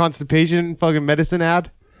constipation fucking medicine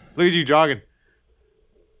ad. Look at you jogging.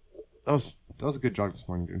 That was a good jog this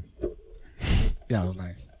morning, dude. Yeah, it was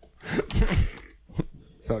nice.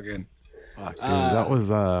 Fucking. Fuck, dude. That was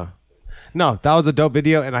no, that was a dope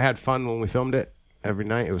video, and I had fun when we filmed it every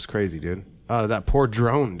night. It was crazy, dude. That poor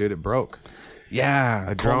drone, dude, it broke.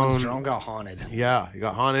 Yeah, A Coleman's drone. drone got haunted. Yeah, it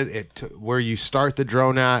got haunted. Where you start the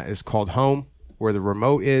drone at is called home, where the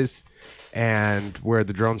remote is, and where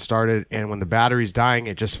the drone started. And when the battery's dying,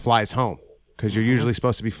 it just flies home because you're usually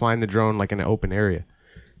supposed to be flying the drone like in an open area.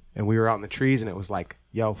 And we were out in the trees, and it was like,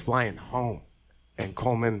 "Yo, flying home." And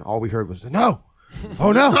Coleman, all we heard was, "No,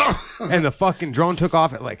 oh no!" And the fucking drone took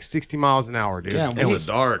off at like 60 miles an hour, dude. Yeah, And In it the was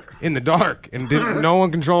dark. in the dark, and no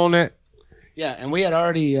one controlling it. Yeah, and we had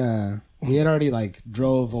already like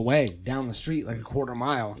drove away down the street like a quarter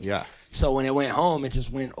mile. Yeah. So when it went home, it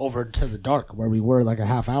just went over to the dark where we were like a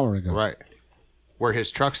half hour ago. Right. Where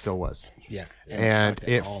his truck still was. Yeah. And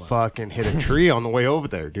it fucking hit a tree on the way over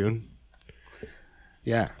there, dude.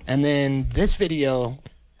 Yeah. And then this video,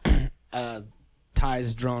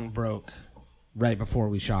 Ty's drone broke right before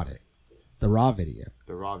we shot it. The raw video.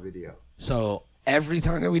 The raw video. So every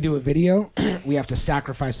time that we do a video, we have to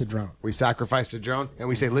sacrifice a drone. We sacrifice the drone and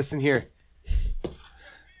we say, listen here.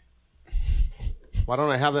 Why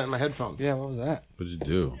don't I have that in my headphones? Yeah, what was that? What'd you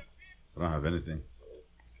do? I don't have anything.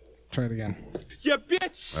 Try it again. Yeah,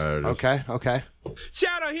 bitch. Okay.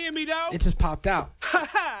 Child, don't hear me though. It just popped out.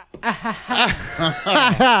 Ain't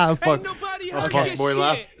nobody heard your boy shit.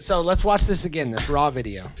 laugh. So let's watch this again, this raw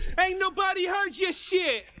video. Ain't nobody heard your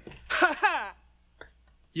shit.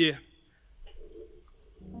 Yeah.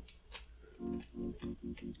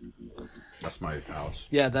 That's my house.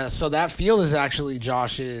 Yeah, so that field is actually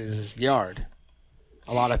Josh's yard.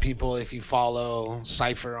 A lot of people, if you follow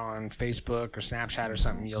Cypher on Facebook or Snapchat or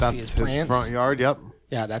something, you'll see his plants. His front yard, yep.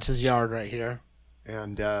 Yeah, that's his yard right here.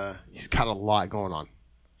 And he's got a lot going on.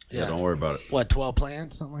 Yeah, don't worry about it. What, 12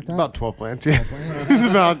 plants? Something like that? About 12 plants, yeah. It's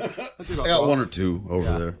about I got 1 or 2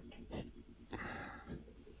 over there.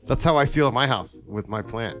 That's how I feel at my house with my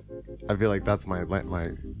plant. I feel like that's my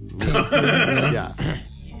yeah.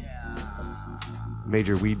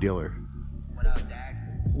 Major weed dealer.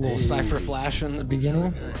 Little Cypher flash in the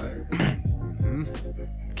beginning.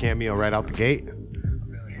 Cameo right out the gate.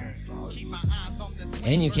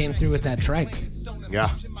 And you came through with that trike. Yeah.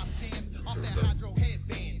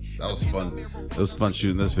 That was fun. It was fun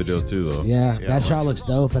shooting this video too, though. Yeah, that shot looks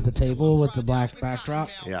dope at the table with the black backdrop.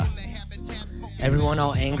 Yeah. Everyone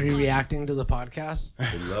all angry reacting to the podcast.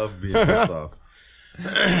 I love being pissed off.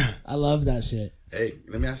 I love that shit. Hey,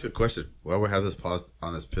 let me ask you a question. While we have this pause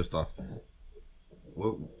on this pissed off,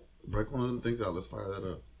 break one of them things out. Let's fire that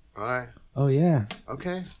up. All right. Oh, yeah.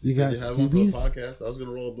 Okay. You got have one for the Scoobies? podcast. I was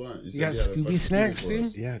gonna roll a blunt. You got Scooby snacks,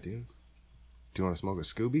 dude? Yeah, dude. Do you want to smoke a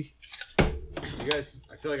Scooby? You guys,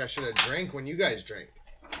 I feel like I should have drank when you guys drank.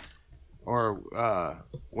 Or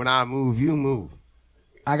when I move, you move.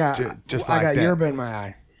 I got just I like got that. yerba in my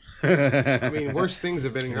eye. I mean, worse things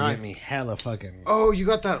have been in your eye. Give me hella fucking. Oh, you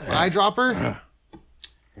got that eyedropper?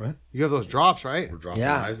 What? You have those drops, right? We're dropping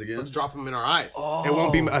Yeah. eyes again. Let's drop them in our eyes. Oh. It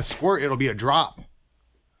won't be a squirt. It'll be a drop.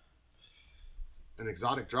 An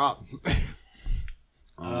exotic drop.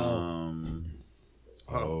 Oh.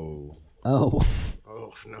 Oh. Oh,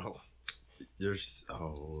 no. That's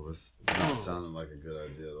not sounding like a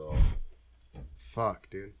good idea at all. Fuck,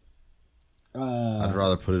 dude. I'd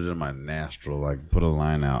rather put it in my nostril, like put a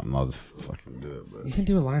line out, and I'll just fucking do it. But You can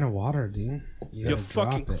do a line of water, dude. You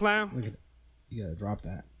fucking drop it. clown. Look at it. You gotta drop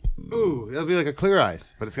that. Ooh, it'll be like a clear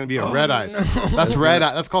eyes, but it's gonna be a red eyes. That's red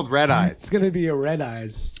eye. That's called red eyes. It's gonna be a red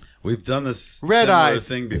eyes. we've done this Red similar eyes.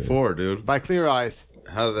 thing before, dude. By clear eyes.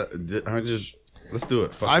 How did that? Let's do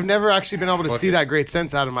it. Fuck I've it. never actually been able to Fuck see it. that great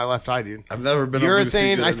sense out of my left eye, dude. I've never been able to see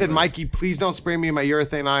Urethane. good I said, in it. Mikey, please don't spray me in my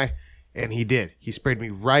urethane eye. And he did. He sprayed me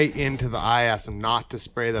right into the eye. I asked him not to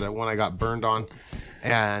spray that one I got burned on.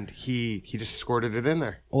 And he just squirted it in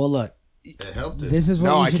there. Well, look. It helped it. This is what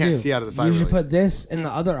No, you I should can't do. see out of the side, You should really. put this in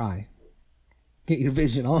the other eye. Get your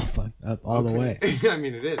vision all fucked up all the way. I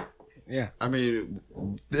mean, it is. Yeah. I mean,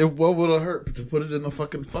 what would it hurt to put it in the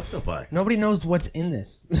fucking fucked up eye? Nobody knows what's in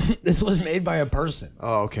this. This was made by a person.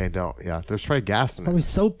 Oh, okay. Don't. Yeah. There's probably gas in Probably it.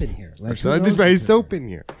 soap in here. Like, So who I knows think probably what's in soap in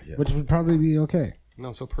here. there? Which would probably be okay.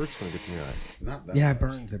 No, soap hurts when it gets in your eyes. Not that. Yeah, it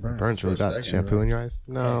burns. It burns. Burns really For a bad. second, Shampoo in your eyes?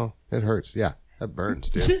 No, it hurts. Yeah, that burns,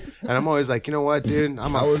 dude. And I'm always like, you know what, dude?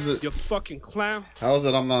 How is it? You fucking clown. How is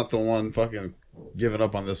it? I'm not the one fucking giving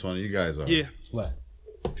up on this one. You guys are. Yeah. What?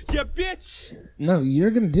 Yeah, bitch. No, you're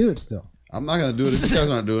gonna do it still. I'm not gonna do it if you guys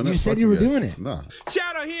aren't doing it. You said Fuck you were guys. doing it. No,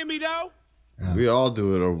 Child, don't hear me though. we all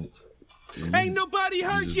do it. Or Ain't nobody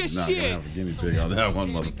heard your just not gonna shit. have a guinea pig on that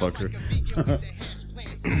one, motherfucker.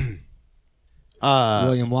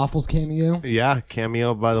 William Waffles cameo. Yeah,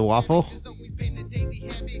 cameo by the waffle.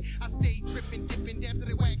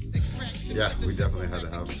 Yeah, we definitely had to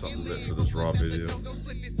have something lit for this raw video.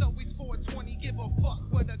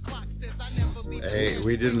 Hey,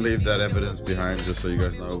 we didn't leave that evidence behind, just so you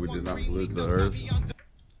guys know. We did not pollute the earth.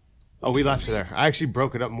 Oh, we left it there. I actually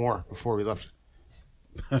broke it up more before we left.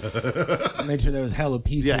 I made sure there was hella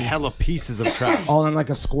pieces. Yeah, hella pieces of trash. All in like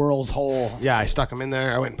a squirrel's hole. Yeah, I stuck them in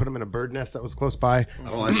there. I went and put them in a bird nest that was close by. I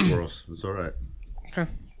don't like squirrels. It's all right. Okay,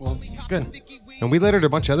 well, good. And we littered a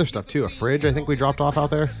bunch of other stuff too. A fridge, I think we dropped off out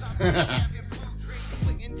there.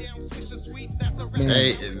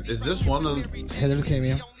 Hey, is this one of Hey, there's a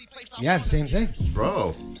cameo. Yeah, it's the same thing.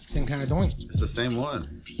 bro? Same kind of doink. It's the same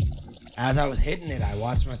one. As I was hitting it, I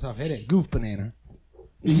watched myself hit it. Goof banana.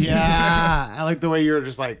 Yeah, I like the way you were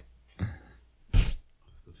just like, What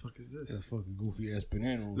the fuck is this? A fucking goofy ass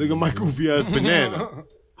banana. look at my goofy ass banana.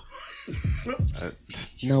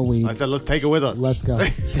 No weed. I said, let's take it with us. Let's go.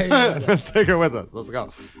 Let's take it with us. Let's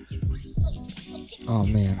go. Oh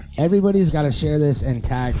man, everybody's got to share this and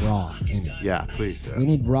tag Raw in it. Yeah, please. We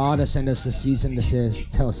need Raw to send us a cease and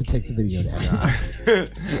desist. Tell us to take the video down.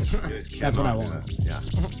 That's what I want. Yeah.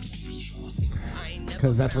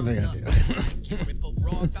 Because that's what they're gonna do.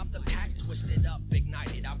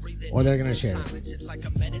 Or they're gonna share it. It's like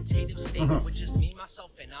a meditative state, which is me,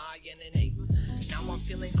 myself, and I in an eighth. Now I'm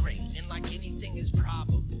feeling great, and like anything is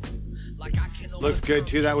probable. Like I can Looks good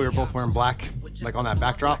too that we were both wearing black, like on that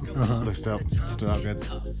backdrop. Looks dope. Stood out good.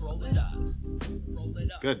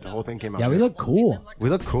 Good. The whole thing came out. Yeah, we look cool. We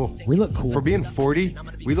look cool. We look cool. For being 40,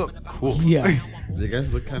 we look cool. Yeah. You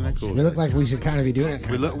guys look kind of cool. We look like we should kind of be doing it.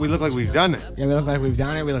 We look like we've done it. Yeah, we look like we've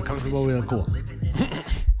done it. We look comfortable. We look cool.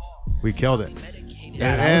 We killed it.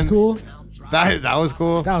 Yeah, that was cool. That was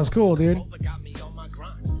cool. That was cool, dude.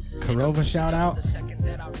 Karova shout out.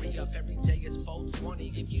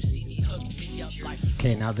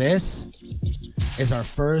 Okay, now this is our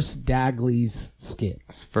first Daglies skit.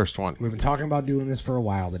 That's the first one. We've been talking about doing this for a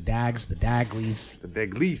while. The Dags, the Daglies. The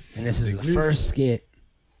Daglies. And this is the first skit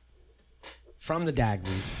from the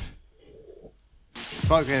Daglies.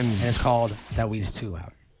 Fucking. And it's called That Weed Is Too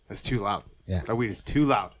Loud. It's too loud. Yeah. That weed is too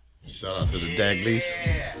loud. Shout out to the Daglies.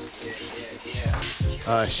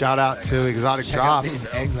 Shout out to Exotic Check out Drops. these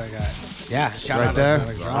eggs I got. Yeah, shout Right out there to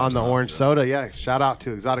Exotic Drops. on the orange soda. Yeah, shout out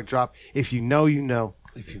to Exotic Drop. If you know, you know.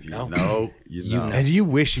 If you know, You know. and you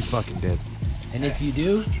wish you fucking did. And if you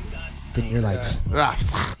do, then you're like,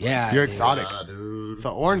 yeah, you're dude. exotic. Dude.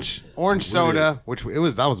 So orange soda, which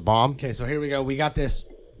that was bomb. Okay, so here we go. We got this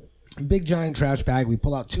big giant trash bag. We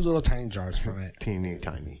pull out two little tiny jars from it. Teeny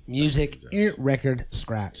tiny. Music, record,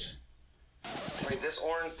 scratch. Wait, this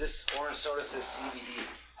orange soda says CBD.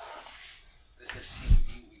 This is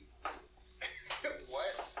CBD weed.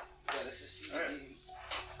 What? Yeah, this is CBD.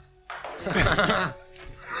 What's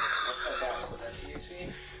that about? Is that THC?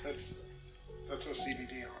 That's a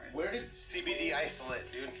CBD on it. Where did? CBD isolate,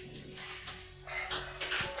 dude.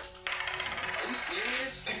 Are you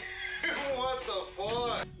serious? What the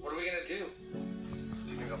fuck? What are we gonna do? Do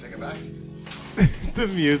you think I'll take it back? The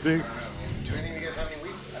music. Do any of you guys have any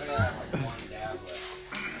weed? I don't know. I have like one dab left.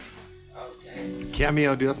 Okay.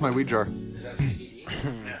 Cameo, dude. That's my weed jar. Is that CBD?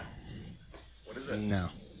 No. What is it? No.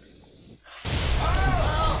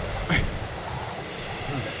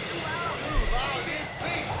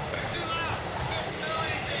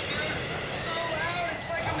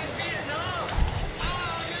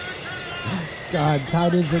 God, Ty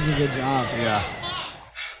did such a good job. Yeah.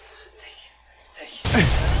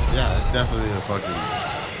 Yeah, it's definitely a fucking.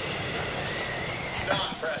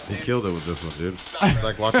 He killed it with this one, dude. It's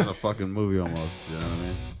like watching a fucking movie almost. You know what I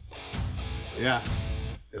mean? Yeah.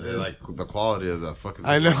 Like the quality of that fucking.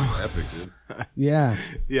 I know. Is epic, dude. Yeah.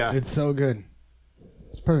 Yeah. It's so good.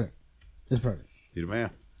 It's perfect. It's perfect. You the man.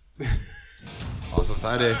 Awesome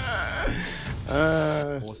tie day.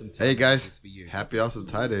 Awesome Hey guys, for you. happy awesome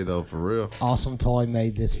tie day though, for real. Awesome Toy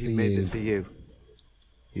made this for He you. made this for you.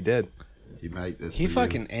 He did. He made this. He for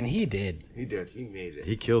fucking, and he did. He did. He made it.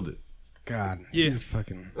 You. He killed it. God. Yeah. He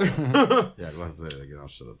fucking. Yeah, go ahead and play it again. I'll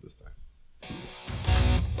shut up this time.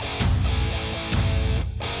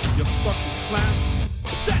 You fucking clown.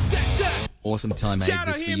 That. Awesome time made Shout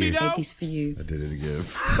out, this for hear me you. though. This for you. I did it again.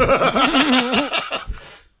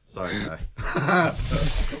 Sorry, guy.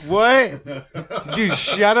 What? Dude,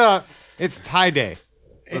 shut up. It's Ty Day.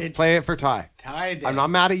 Let's play it for Ty. Ty Day. I'm not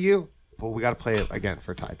mad at you, but we got to play it again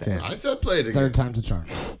for Ty Day. I said play it again. Third time's a charm.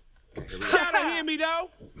 Shout out, hear me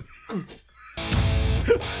though.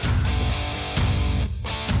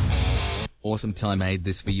 Awesome time made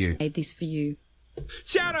this for you. Made this for you.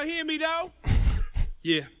 Shout out, hear me though.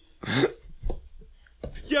 Yeah.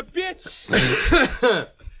 Yeah, bitch.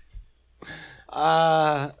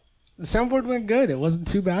 The soundboard went good. It wasn't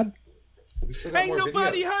too bad. Ain't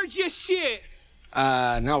nobody heard your shit.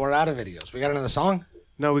 No, we're out of videos. We got another song?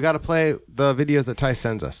 No, we got to play the videos that Ty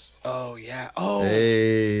sends us. Oh, yeah. Oh.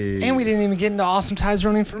 Hey. And we didn't even get into Awesome Ty's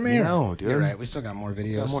running for mayor. No, dude. You're right. We still got more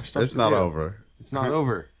videos. More stuff It's to not do. over. It's not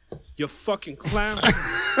over. You fucking clown.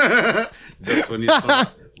 Just when you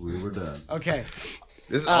thought we were done. Okay.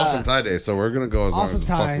 This is awesome tie day, so we're gonna go as long Awesome as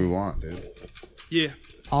the tie. fuck we want, dude. Yeah.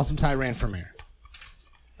 Awesome Ty ran for mayor.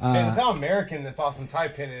 And how American this awesome Ty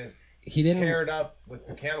pin is. He didn't. Paired up with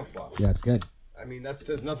the camouflage. Yeah, it's good. I mean, that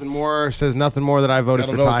says nothing more. Says nothing more that I I voted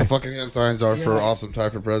don't for know what Ty. the fucking hand signs are for Awesome Ty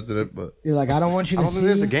for president, but You're like, I don't want you I to don't think see.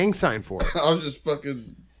 there's a gang sign for it. I was just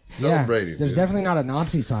fucking Yeah, celebrating. there's dude. definitely not a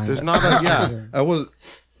Nazi sign. There's not a yeah. I was.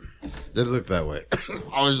 It looked that way.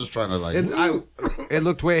 I was just trying to like. It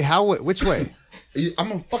looked way. Which way?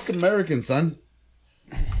 I'm a fucking American, son.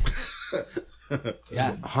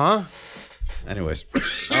 Yeah. Huh? Anyways,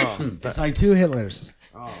 It's like two Hitlers.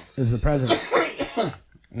 Is the president,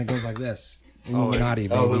 and it goes like this. Illuminati,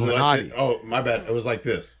 baby. oh, it was like oh, my bad. It was like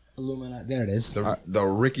this. Illuminati. There it is. The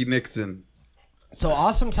Ricky Nixon. So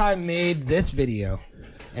Awesome Ty made this video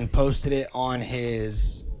and posted it on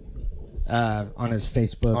his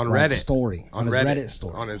Facebook On like, Reddit story. On his Reddit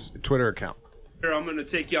story. On his Twitter account. I'm going to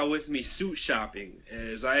take y'all with me suit shopping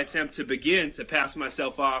as I attempt to begin to pass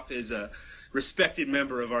myself off as a respected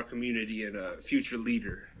member of our community and a future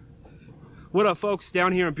leader. What up, folks?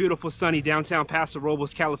 Down here in beautiful, sunny downtown Paso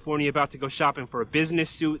Robles, California, about to go shopping for a business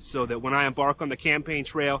suit so that when I embark on the campaign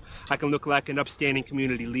trail, I can look like an upstanding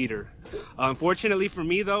community leader. Unfortunately for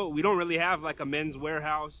me, though, we don't really have like a Men's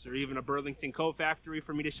Warehouse or even a Burlington Coat Factory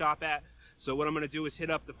for me to shop at. So what I'm going to do is hit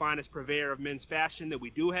up the finest purveyor of men's fashion that we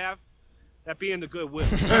do have, that being the Goodwill.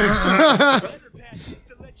 Better patches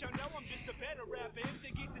to let y'all know I'm just a better rapper. If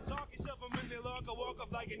they get to talking, shove them in their log, I walk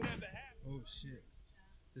up like it never happened. Oh, shit.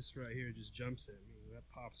 This right here just jumps at me. That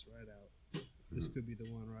pops right out. This could be the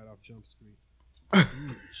one right off Jump Street.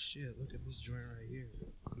 Ooh, shit, look at this joint right here.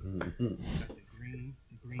 Got the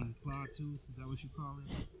green claw tooth. Is that what you call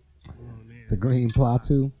it? Oh, man. The green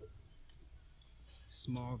Platu.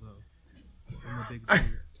 Small, though. I'm a big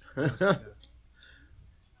dude.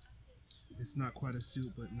 It's not quite a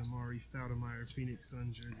suit, but Namari Stoudemire Phoenix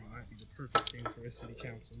Sun jersey might be the perfect thing for a city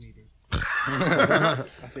council meeting. I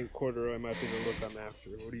think corduroy might be the look I'm after.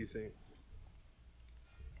 What do you think?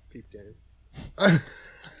 Peep game. But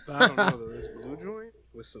I don't know though. This blue joint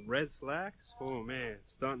with some red slacks. Oh man,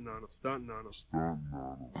 stunting on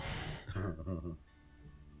them.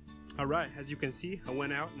 All right, as you can see, I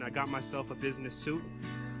went out and I got myself a business suit.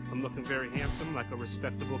 I'm looking very handsome, like a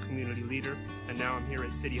respectable community leader, and now I'm here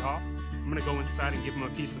at City Hall. I'm gonna go inside and give them a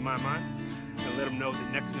piece of my mind and let them know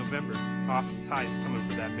that next November, Awesome Ty is coming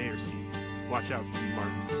for that mayor seat. Watch out, Steve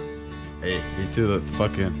Martin. Hey, he threw that.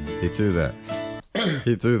 He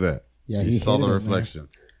threw that. Yeah, he he saw hit the it, man. reflection.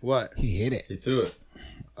 What? He hit it. He threw it.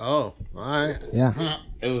 Oh, all right. Yeah.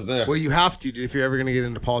 It was there. Well, you have to, dude, if you're ever going to get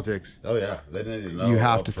into politics. Oh, yeah. They didn't even know. You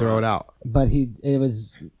have to throw it out. But it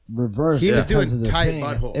was reversed. He was because doing of the tight thing.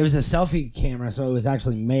 butthole. It was a selfie camera, so it was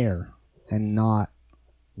actually mayor and not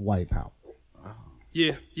white power.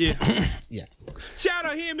 Yeah. Yeah. Shout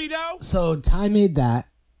out, hear me though. So Ty made that,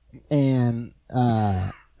 and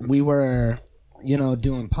we were,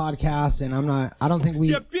 doing podcasts, and I don't think we.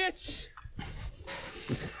 Yeah, bitch.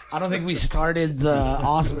 I don't think we started the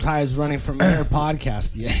Awesome Ty's Running for Mayor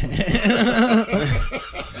podcast yet.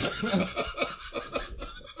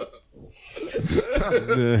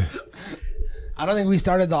 I don't think we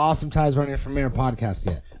started the Awesome Ty's Running for Mayor podcast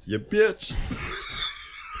yet. You bitch.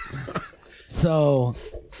 So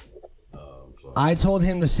I told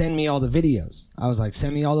him to send me all the videos. I was like,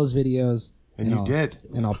 send me all those videos. And you did.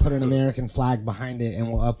 And I'll put an American flag behind it,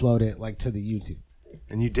 and we'll upload it like to the YouTube.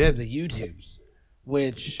 And you did. To the YouTubes.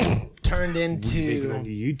 Which turned into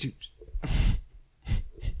YouTubes.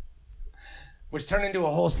 Which turned into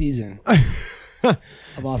a whole season of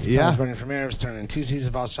Awesome Ty's Running for Mayor. It was turned into 2 seasons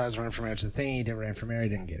of Awesome Ty's Running for Mayor. It's the thing. He didn't run for mayor. He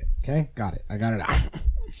didn't get it. Okay? Got it. I got it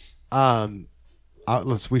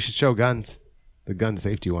out. We should show guns. The gun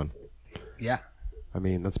safety one. Yeah. I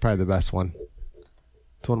mean, that's probably the best one.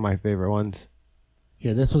 It's one of my favorite ones.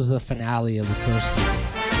 Here, this was the finale of the first season.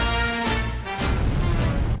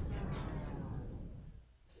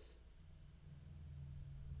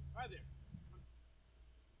 Hi there.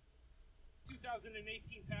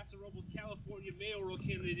 2018 Paso Robles, California mayoral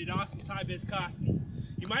candidate Awesome Ty Bezkosky.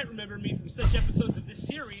 You might remember me from such episodes of this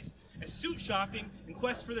series as Suit Shopping and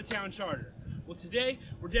Quest for the Town Charter. Well, today,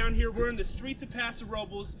 we're down here, we're in the streets of Paso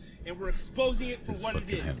Robles, and we're exposing it for what it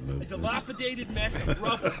is. A dilapidated mess of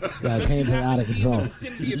rubble. Yeah, his hands are out of control. In the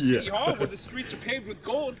vicinity of City Hall, where the streets are paved with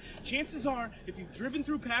gold, chances are, if you've driven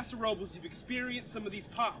through Paso Robles, you've experienced some of these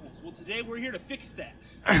potholes. Well, today, we're here to fix that.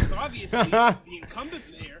 Because obviously, the incumbent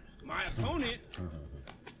mayor, my opponent,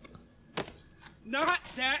 not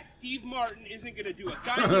that Steve Martin isn't going to do a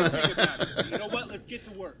goddamn thing about it. So you know what? Let's get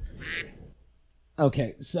to work.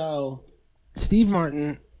 Okay, so Steve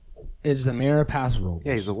Martin is the mayor of Paso Robles.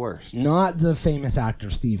 Yeah, he's the worst. Not the famous actor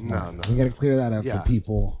Steve Martin. No. We got to clear that up Yeah. for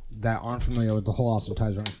people that aren't familiar with the whole Awesome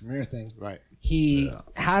Ty's Running for Mayor thing. Right. He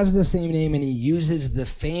has the same name, and he uses the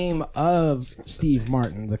fame of Steve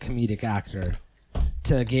Martin, the comedic actor,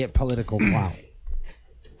 to get political clout.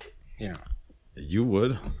 Yeah. You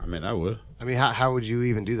would. I mean, I would. I mean, how would you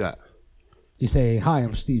even do that? You say, "Hi,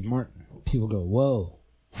 I'm Steve Martin." People go, "Whoa."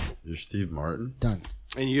 You're Steve Martin? Done.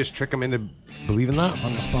 And you just trick them into believing that?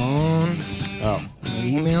 On the phone. Oh.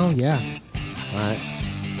 Email, yeah. All right.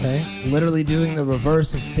 Okay. Literally doing the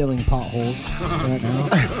reverse of filling potholes right now.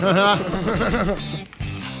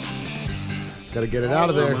 Gotta get it out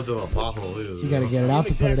of there. How much of a pothole is You gotta get it out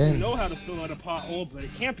to put it in. I know how to fill out a pothole, but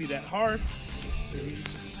it can't be that hard. You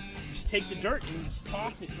just take the dirt and you just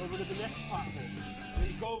toss it over to the next pothole. And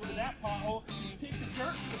then you go over to that pothole, you take the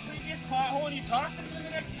dirt from the previous pothole and you toss it to the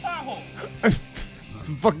next pothole. It's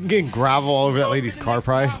fucking getting gravel all over that lady's car,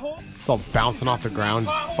 probably. It's all bouncing off the ground,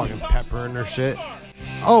 just fucking peppering her shit.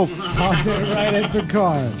 Oh, toss it right at the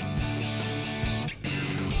car.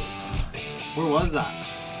 Where was that?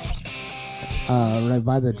 Right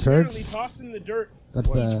by the church. Literally tossing the dirt That's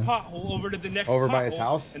from the- each pothole over to the next Over by pothole, his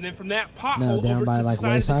house? and then from that pothole No, down over by, to like, the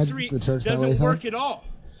side Wayside, of the street the church by doesn't Wayside? work at all.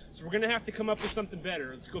 So we're gonna have to come up with something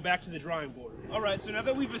better. Let's go back to the drawing board. All right. So now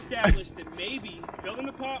that we've established that maybe filling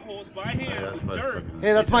the potholes by hand that's with my dirt. fucking-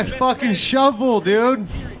 Hey, that's is my the best fucking strategy. shovel, dude.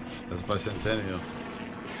 That's by Centennial.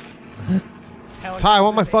 Ty, I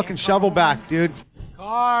want my fucking shovel back, dude.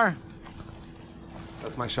 Car.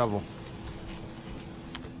 That's my shovel.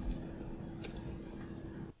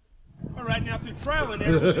 All right, now through trial and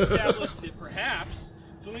error, we've established that perhaps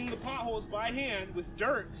filling the potholes by hand with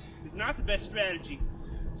dirt is not the best strategy.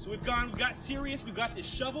 So we've got serious, we've got this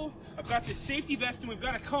shovel, I've got this safety vest, and we've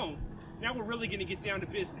got a cone. Now we're really gonna get down to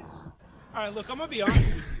business. All right, look, I'm gonna be honest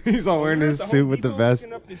with you. He's all wearing We're at his the suit Home with the Depot vest.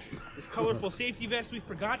 picking up this colorful safety vest. We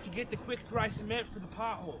forgot to get the quick dry cement for the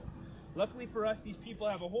pothole. Luckily for us, these people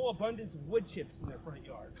have a whole abundance of wood chips in their front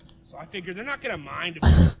yard. So I figure they're not gonna mind if we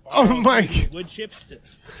Oh borrow my these God. wood chips to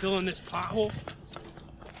fill in this pothole.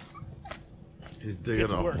 He's digging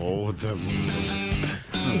to a work. hole with them.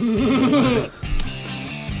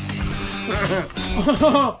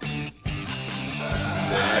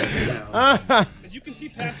 As you can see,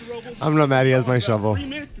 Paso Robles, I'm not mad he has my about shovel. 3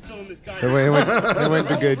 minutes to fill in this guy. It went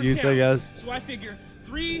to good use, I guess. So I figure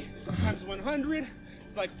 3 times 100,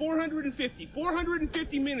 it's like 450.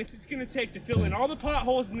 450 minutes it's gonna take to fill in all the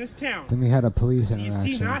potholes in this town. Then we had a police You see,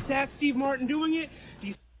 interaction. not that Steve Martin doing it.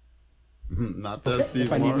 He's Not that Steve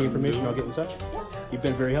if I need Martin. any information, I'll get in touch. You've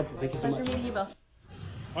been very helpful. Thank you so much.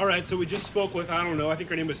 All right, so we just spoke with, I don't know, I think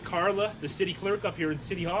her name was Carla, the city clerk up here in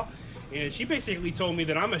City Hall. And she basically told me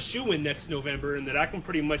that I'm a shoo-in next November and that I can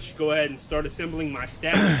pretty much go ahead and start assembling my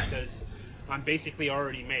staff because I'm basically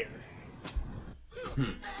already mayor.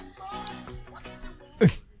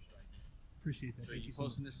 Appreciate that. So are you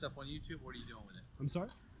posting this stuff on YouTube? What are you doing with it? I'm sorry?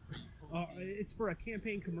 It's for a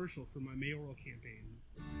campaign commercial for my mayoral campaign.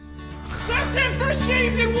 That's it for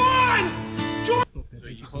season 1! So are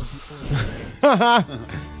you posting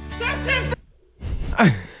That's it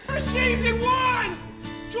for season 1!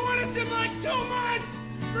 Join us in like 2 months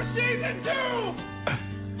for season 2! I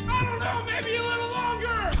don't know, maybe a little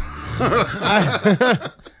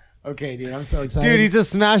longer! Okay, dude, I'm so excited. Dude, he's a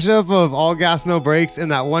smash up of All Gas No Brakes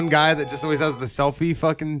and that one guy that just always has the selfie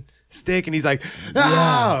fucking stick and he's like,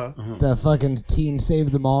 ah! The fucking teen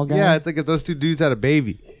save them all guy. Yeah, it's like if those two dudes had a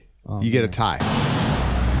baby, Oh, you get a man. tie.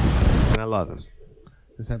 And I love him.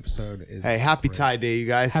 This episode is. Hey, happy tie day, you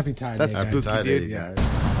guys. Happy tie That's day, guys. spooky, Happy tie dude. day, Yeah.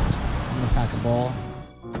 I'm gonna pack a ball.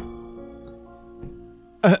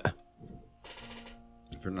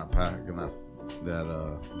 If you're not packing that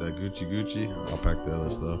Gucci, I'll pack the other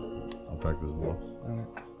stuff. I'll pack this ball.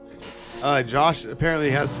 Josh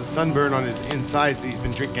apparently has a sunburn on his inside, so he's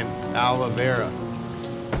been drinking aloe vera.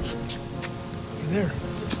 Over there.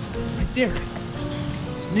 Right there.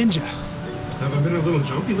 It's Ninja. Have I been a little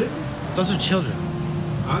jumpy lately? Those are children.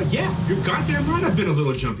 Yeah, you're goddamn right I've been a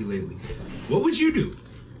little jumpy lately. What would you do?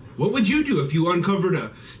 What would you do if you uncovered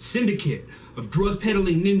a syndicate of drug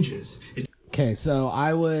peddling ninjas? Okay, so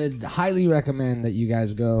I would highly recommend that you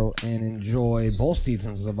guys go and enjoy both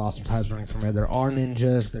seasons of Awesome Times Running from Here. There are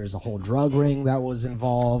ninjas. There's a whole drug ring that was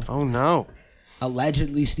involved. Oh, no.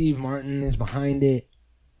 Allegedly, Steve Martin is behind it.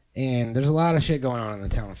 And there's a lot of shit going on in the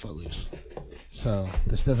town of Footloose. So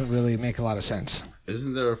this doesn't really make a lot of sense.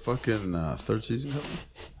 Isn't there a fucking third season coming?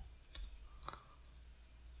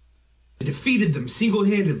 Defeated them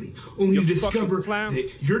single-handedly, only to discover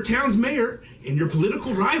that your town's mayor and your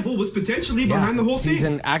political rival was potentially behind the whole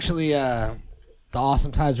season, thing. Actually, the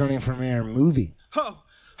Awesome Times Running for Mayor movie. Ho,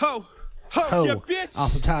 Yeah, bitch.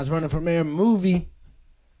 Awesome Times Running for Mayor movie.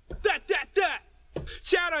 That.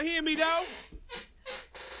 Chatter, hear me though?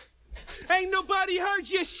 Ain't nobody heard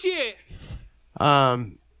your shit.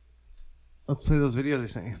 Let's play those videos I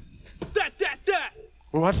sent you. That.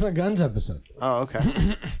 We're watching the Guns episode. Oh, okay.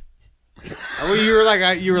 Well, you were like,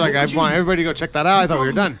 I want everybody to go check that out. I thought we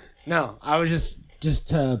were done. No, I was just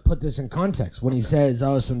to put this in context. When he says,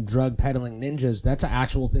 "Oh, some drug peddling ninjas," that's an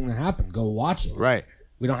actual thing that happened. Go watch it. Right.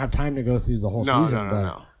 We don't have time to go through the whole season,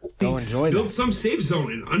 but go enjoy Built that. some safe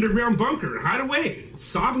zone, an underground bunker, hide away,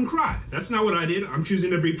 sob and cry. That's not what I did. I'm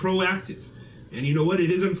choosing to be proactive. And you know what?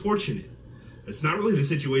 It is unfortunate. It's not really the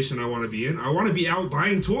situation I want to be in. I want to be out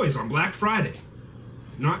buying toys on Black Friday.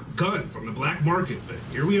 Not guns on the black market, but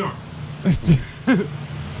here we are. Here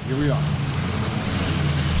we are.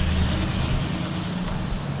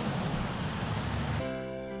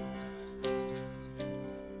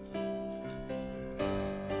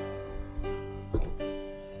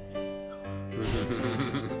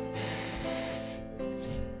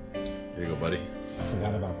 Here you go, buddy. I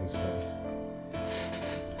forgot about this stuff.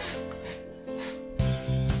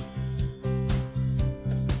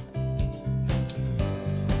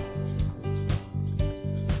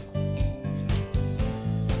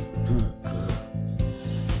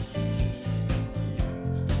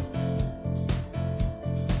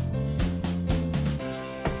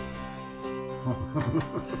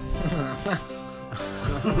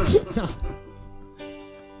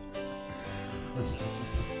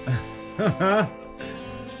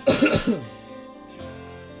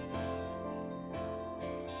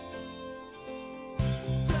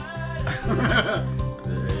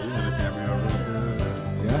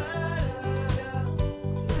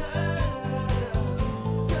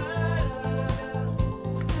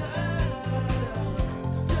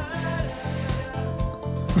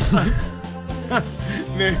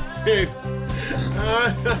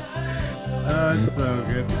 That's so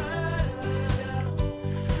good.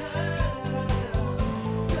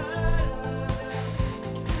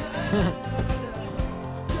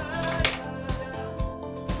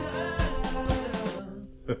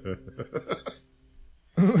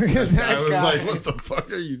 Look at that I was guy. like, what the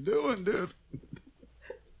fuck are you doing, dude?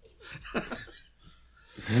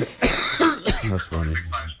 That's funny.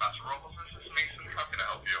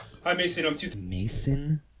 Hi, Mason. I'm too.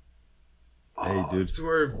 Mason? Hey, dude. That's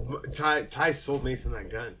where Ty sold Mason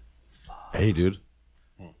that gun. Hey, dude.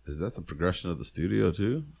 Is that the progression of the studio,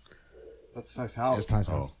 too? That's Ty's house. It's Ty's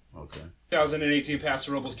house. Oh, okay. 2018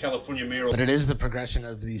 Paso Robles, California mayoral. But it is the progression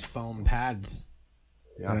of these foam pads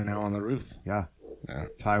that Yeah. are now on the roof. Yeah.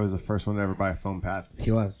 Ty was the first one to ever buy a foam pad.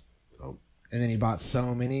 He was. Oh. And then he bought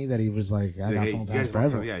so many that he was like, I got Hey, foam you pads guys want forever.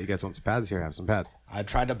 some, yeah, you guys want some pads here? Have some pads. I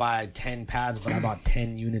tried to buy 10 pads, but I bought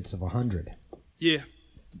 10 units of 100. Yeah.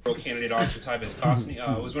 Candidate Oscar Ty Viscosny.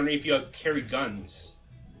 I was wondering if you carry guns.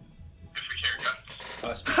 If we carry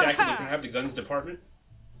guns. Spectacular. Can I have the guns department?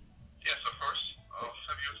 Yes, of course. I'll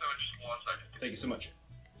have you just 1 second. Thank you so much.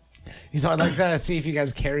 He said, I'd like to see if you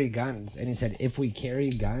guys carry guns. And he said, if we carry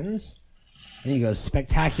guns? And he goes,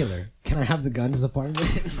 spectacular. Can I have the guns department?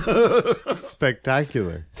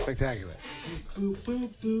 Spectacular. Spectacular. Boo, boo,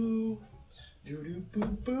 boo. Doo, doo, boo,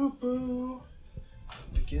 boo, boo.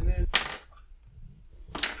 Beginning.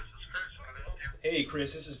 Hey,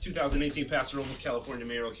 Chris, this is 2018 Paso Robles, California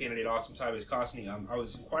mayoral candidate Awesome Ty Viscosny. I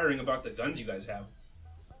was inquiring about the guns you guys have.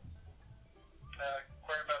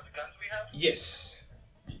 Inquiring about the guns we have? Yes.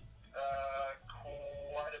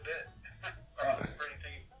 Quite a bit. Are you looking for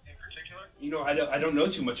anything in particular? You know, I don't know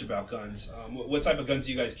too much about guns. What type of guns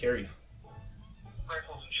do you guys carry?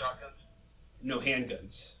 Rifles and shotguns. No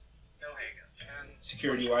handguns. No handguns. And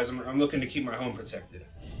Security-wise, I'm looking to keep my home protected.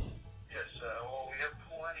 yes, well, we have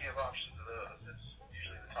plenty of options of those. It's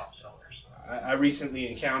usually the top sellers. I recently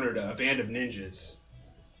encountered a band of ninjas,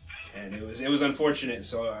 and it was unfortunate.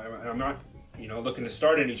 So I'm not, looking to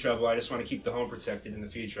start any trouble. I just want to keep the home protected in the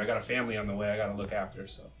future. I got a family on the way I got to look after.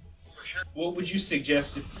 So, what would you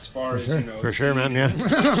suggest as far as For sure, man. Yeah,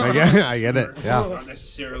 I get it. Yeah. Not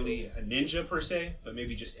necessarily a ninja per se, but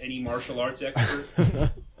maybe just any martial arts expert. Shotgun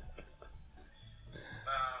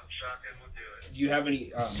would do it. Do you have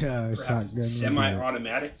any Shotgun would do it.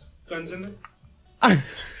 semi-automatic guns in there?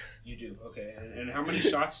 You do, okay. And how many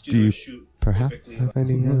shots do you shoot typically?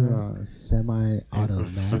 Semi-automatic.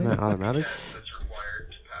 Semi-automatic? That's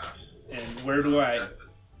required to pass. And where do I?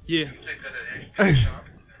 Yeah. You can take that at any pet shop.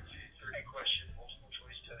 It's a 30-question multiple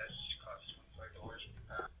choice test. Costs $25 per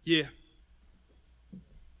pass. Yeah.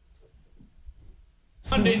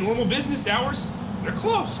 Monday normal business hours, they're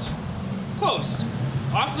closed. Closed.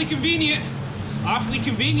 Awfully convenient. Awfully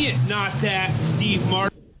convenient. Not that Steve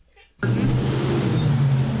Martin.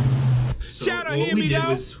 So what we did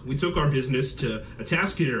was we took our business to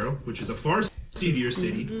Atascadero, which is a far seedier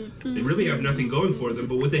city. They really have nothing going for them,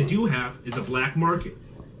 but what they do have is a black market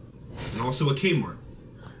and also a Kmart.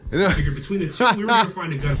 I figured between the two, we were gonna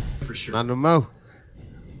find a gun for sure. Not no more.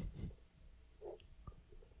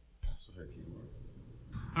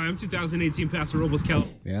 Hi, I'm 2018 Paso Robles,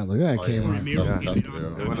 California. Yeah, look at that camera.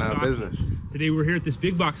 Went out of business. Today we're here at this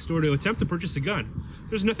big box store to attempt to purchase a gun.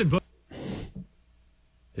 There's nothing but.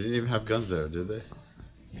 They didn't even have guns there, did they?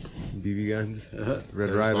 BB guns, Red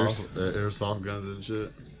Riders, airsoft guns and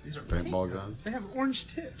shit. These are paintball guns. They have orange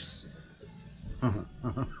tips.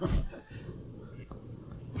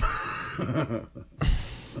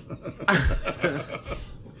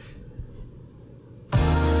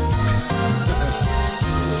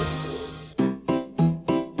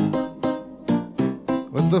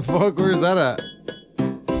 What the fuck? Where's that at?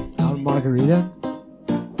 Out in Margarita?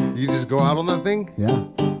 You just go out on that thing? Yeah.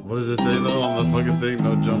 What does it say though on the fucking thing?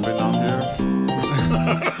 No jumping on here.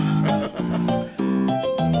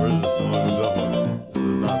 Where's this? Someone who's up on it. This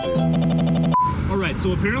is not the. Alright,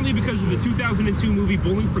 so apparently because of the 2002 movie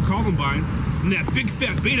Bowling for Columbine and that big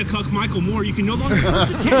fat beta cuck Michael Moore, you can no longer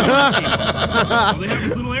purchase all they have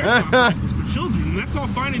is little airsoft rifles for children, and that's all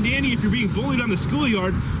fine and dandy if you're being bullied on the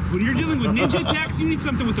schoolyard. When you're dealing with ninja attacks, you need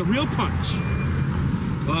something with a real punch.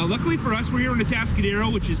 Luckily for us, we're here in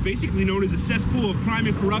Atascadero, which is basically known as a cesspool of crime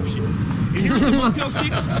and corruption. And here at the Motel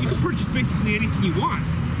 6, you can purchase basically anything you want.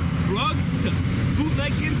 Drugs to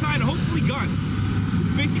bootleg inside, to hopefully guns.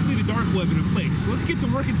 It's basically the dark web in a place. So let's get to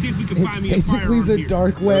work and see if we can find me a firearm Basically the here.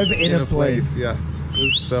 dark web in a place. Yeah.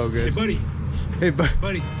 It's so good. Hey, buddy. Hey,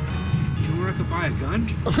 buddy. You know where I could buy a gun?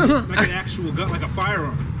 Like an actual gun, like a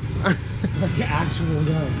firearm. Like an actual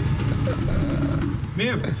gun.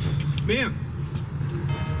 Ma'am.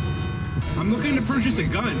 I'm looking to purchase a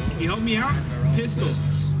gun. Can you help me out? Pistol.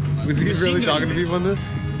 Was he Machine really gun. talking to people on this?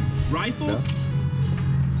 Rifle? No.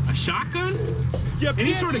 A shotgun?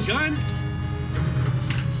 Any sort of gun?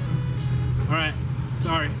 Alright,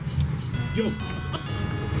 sorry. Yo,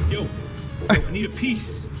 I need a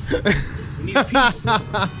piece. I need a piece.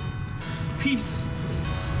 Piece.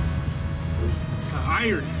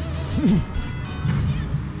 Iron.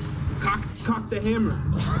 Cock the hammer.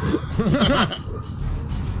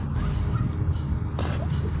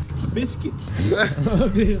 A biscuit. A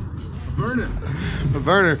burner. A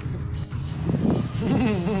burner.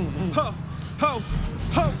 Ho, ho,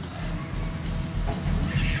 ho.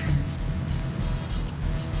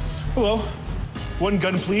 Hello. One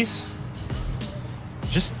gun, please.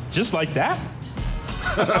 Just like that?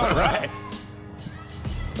 All right.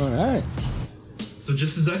 All right. So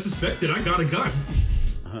just as I suspected, I got a gun.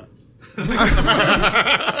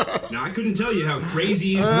 Now, I couldn't tell you how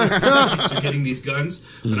crazy are getting these guns,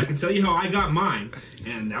 but I can tell you how I got mine,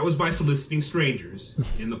 and that was by soliciting strangers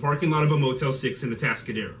in the parking lot of a Motel 6 in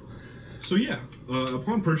Atascadero. So yeah,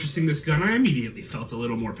 upon purchasing this gun, I immediately felt a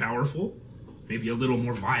little more powerful, maybe a little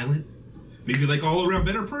more violent, maybe like all around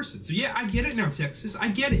better person. So yeah, I get it now, Texas, I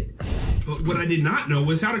get it. But what I did not know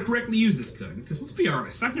was how to correctly use this gun, because let's be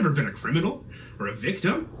honest, I've never been a criminal or a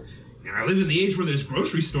victim. And I live in the age where there's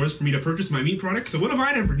grocery stores for me to purchase my meat products, so what have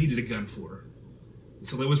I ever needed a gun for?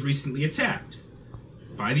 Until I was recently attacked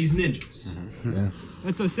by these ninjas. Yeah.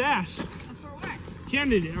 That's a sash.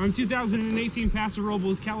 Candidate. I'm 2018 Paso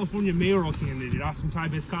Robles, California mayoral candidate. Awesome Thai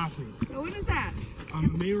Biz Coffee. So what is that?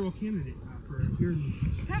 I'm a mayoral candidate for here in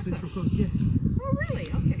Paso? Central Coast. Yes. Oh, really?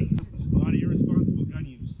 Okay. A lot of irresponsible gun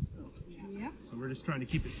use. Yep. So we're just trying to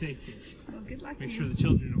keep it safe here. Well, good luck Make to sure you. the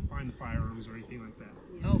children don't find the firearms or anything like that.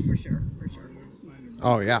 Oh, for sure.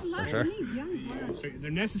 Oh yeah, for sure.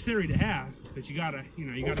 They're necessary to have, but you gotta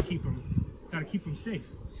keep them safe.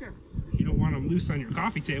 Sure. You don't want them loose on your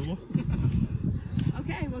coffee table.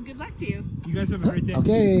 Okay, well, good luck to you. You guys have a great day.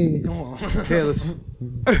 Okay, come on. Okay, let's.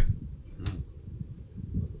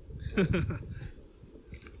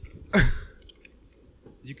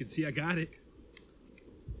 As you can see, I got it.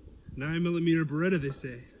 9mm Beretta, they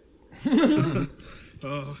say.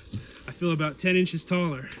 Oh, I feel about 10 inches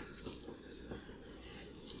taller.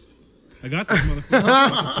 I got this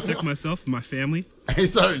motherfucker to protect myself and my family. He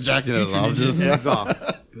started jacking it off. Just That's off.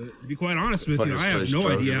 But to be quite honest with you, I have no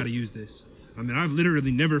idea how to use this. I mean, I've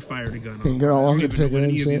literally never fired a gun. Finger all on the I don't even know trigger what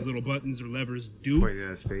and any of shit. these little buttons or levers do. Pointing at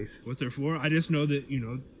his face. What they're for. I just know that,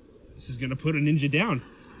 this is going to put a ninja down.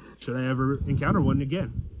 Should I ever encounter one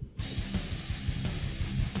again?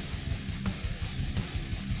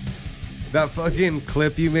 That fucking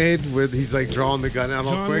clip you made where he's like drawing the gun out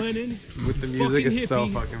all John quick Lennon, with the music fucking is so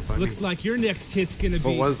hippie. fucking funny. Looks like your next hit's going to be...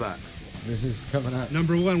 What was that? This is coming up.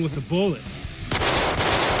 Number one with a bullet.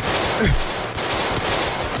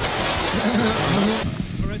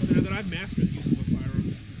 Alright, so now that I've mastered the use of a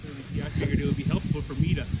firearm, I figured it would be helpful for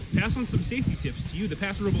me to pass on some safety tips to you, the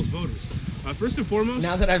Paso Robles voters. First and foremost,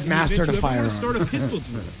 Now that I've in the mastered event a you ever wanna firearm. start a pistol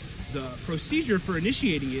duel, the procedure for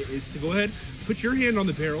initiating it is to go ahead, put your hand on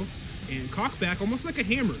the barrel, and cock back almost like a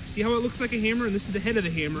hammer. See how it looks like a hammer, and this is the head of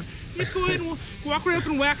the hammer. You just go ahead and walk right up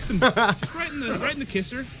and whack some, just right in the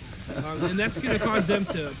kisser, and that's going to cause them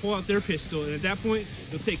to pull out their pistol. And at that point,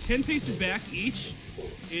 they'll take 10 paces back each,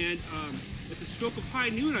 and at the stroke of high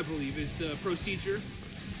noon, I believe, is the procedure.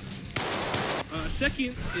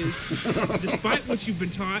 Second is, despite what you've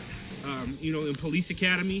been taught, in police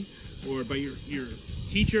academy or by your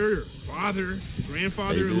teacher or father,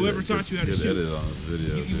 grandfather, or whoever taught you how to shoot. Edit on this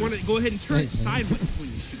video, You want to go ahead and turn it sideways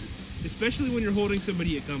when you shoot, especially when you're holding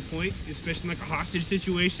somebody at gunpoint, especially like a hostage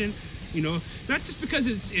situation. Not just because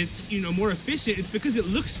it's more efficient, it's because it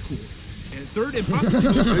looks cool. And third, and possibly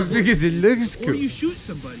It's because it looks or cool. you shoot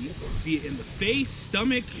somebody, be it in the face,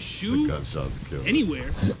 stomach, shoe, Gunshots kill.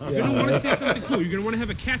 anywhere. You're gonna want to say something cool. You're gonna want to have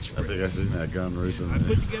a catchphrase. I think I seen that gun recently. I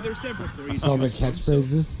put together several for you. All the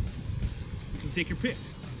catchphrases. You can take your pick.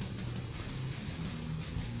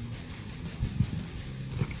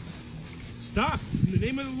 Stop! In the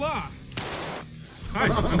name of the law. Hi,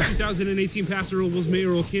 I'm 2018 Paso Robles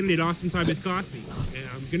mayoral candidate Austin Tybus Costney, and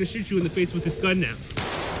I'm gonna shoot you in the face with this gun now.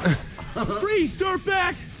 Freeze,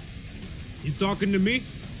 dirtbag! You talking to me?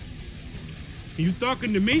 You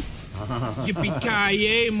talking to me?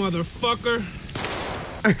 Yippee-ki-yay, motherfucker!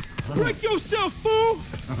 Break yourself, fool!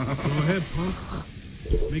 Go ahead, punk.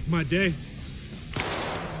 Make my day.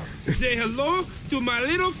 Say hello to my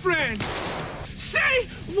little friend. Say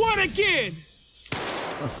what again?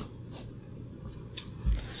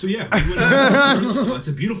 So yeah, we went out to the forest. It's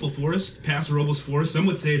a beautiful forest, Paso Robles Forest. Some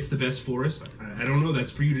would say it's the best forest. I don't know.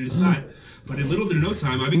 That's for you to decide. But in little to no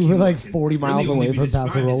time, I became We're like marksman. 40 miles Really only away from be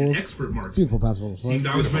described Paso as an Robles. expert marksman. Beautiful Paso Robles. Seemed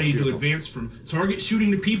I was ready to advance from target shooting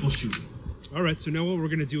to people shooting. All right, so now what we're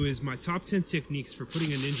gonna do is my top 10 techniques for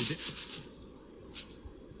putting a ninja down.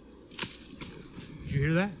 Did you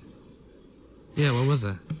hear that? Yeah, what was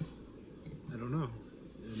that? I don't know.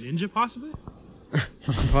 A ninja, possibly?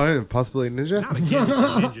 Possibly a ninja? Not again with the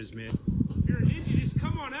ninjas, man. If you're a ninja, just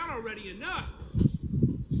come on out already. Enough.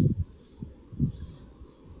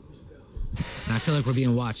 I feel like we're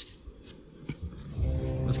being watched.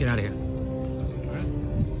 Let's get out of here.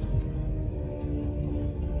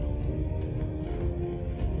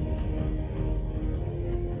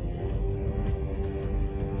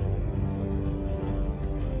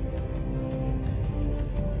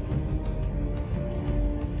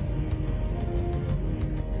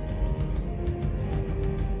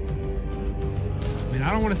 I mean,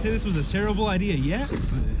 I don't want to say this was a terrible idea yet, but...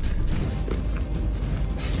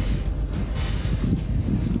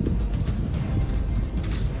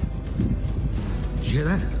 Did you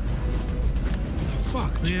hear that?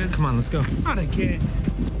 Fuck, man. Come on, let's go. Not again.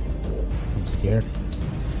 I'm scared.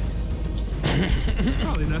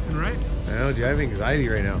 Probably nothing, right? I know, dude. I have anxiety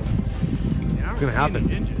right now. Yeah, It's gonna happen.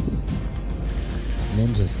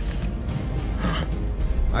 Ninjas.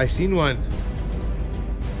 I seen one.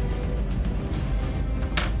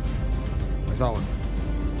 I saw one.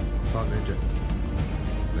 I saw a ninja.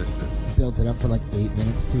 Missed it. Built it up for like 8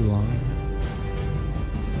 minutes too long.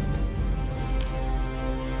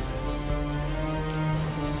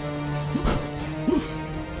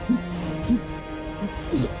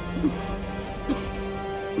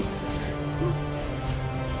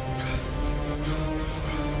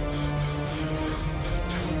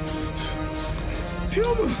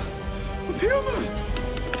 Puma! A puma!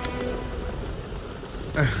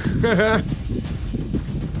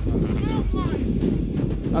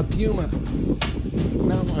 A puma.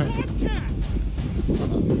 Mountain lion.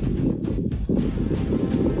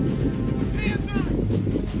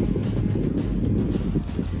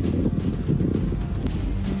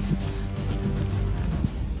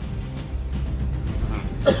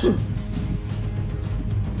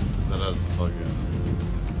 Is that a fucking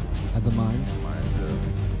At the mine.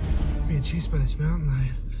 Being chased by this mountain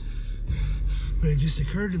lion. But it just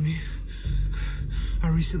occurred to me, I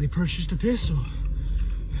recently purchased a pistol.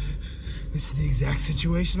 This is the exact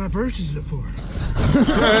situation I purchased it for.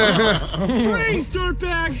 Freeze,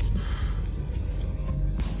 dirtbag!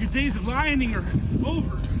 Your days of lying are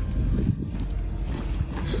over.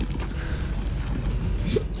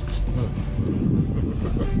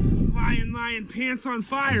 Lion, pants on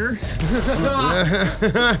fire.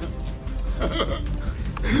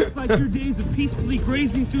 It's like your days of peacefully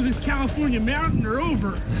grazing through this California mountain are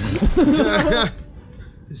over.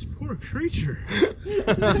 This poor creature.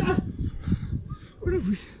 What have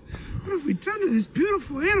we done to this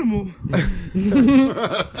beautiful animal?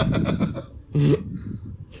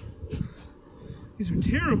 These are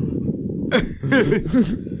terrible.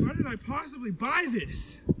 Why did I possibly buy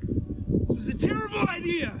this? It was a terrible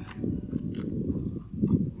idea.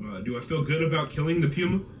 Do I feel good about killing the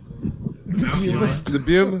puma? The mountain lion? The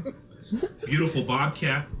puma? Beautiful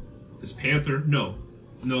bobcat? This panther? No.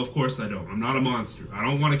 No, of course I don't. I'm not a monster. I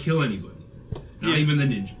don't want to kill anybody. Not even the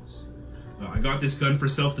ninjas. I got this gun for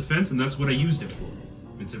self-defense, and that's what I used it for.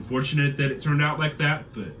 It's unfortunate that it turned out like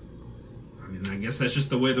that, but I mean, I guess that's just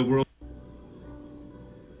the way the world.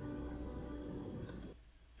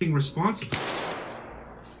 Being responsible.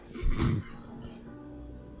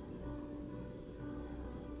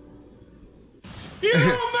 You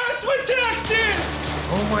don't mess with Texas!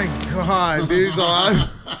 Oh my god, dude, he's all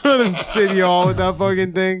out in City Hall with that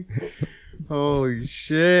fucking thing. Holy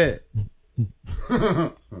shit.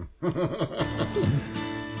 How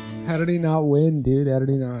did he not win, dude? How did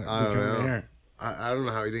he not I don't become know. mayor? I don't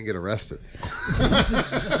know how he didn't get arrested.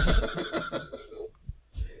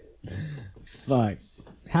 Fuck.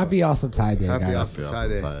 Happy Awesome Tie Day, Happy guys. Awesome Tie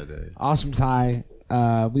Day. Awesome Tie.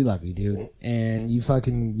 We love you, dude. And you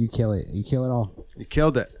kill it. You kill it all. You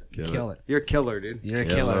killed it. Kill it. You're a killer, dude. You're a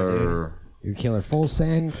killer, dude. You're a killer. Full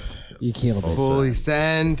send. You killed it. Fully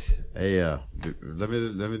send. Hey, let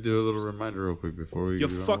me do a little reminder real quick before we. You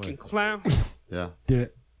get on fucking clown. Yeah. Do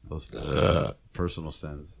it. Those personal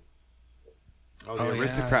sends. Oh, the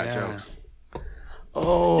aristocrat jokes.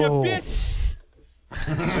 Oh. You bitch.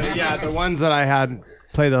 Yeah, the ones that I had,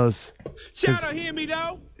 play those. Shadow, hear me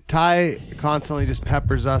though? Ty constantly just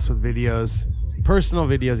peppers us with videos, personal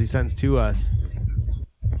videos he sends to us.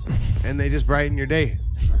 And they just brighten your day.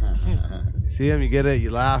 See him, you get it, you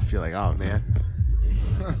laugh, you're like, oh man.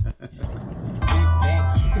 Cause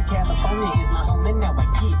California is my home and now I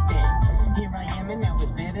get that. Here I am and now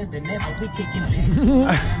it's better than ever. We kicking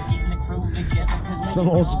back. Some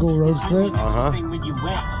old school roast clip. When you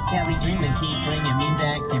wet, Cali dreaming, keep bringing me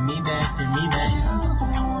back, give me back, give me back.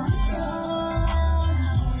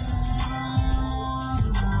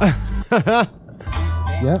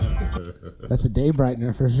 Yep. That's a day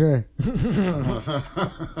brightener for sure. I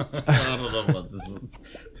don't know about this one.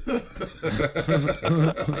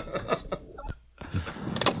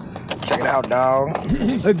 Check it out, dog.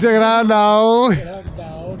 Check it out, dog.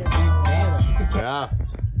 Yeah.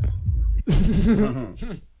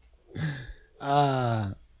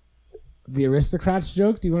 The aristocrats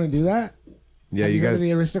joke. Do you want to do that? Yeah, Have you heard guys. of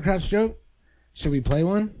the aristocrats joke. Should we play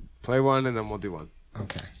one? Play one and then we'll do one.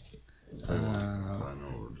 Okay.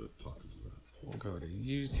 We'll go to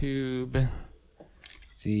YouTube.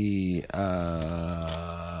 The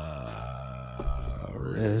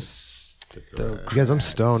Guys, I'm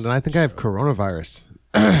stoned and I think I have coronavirus.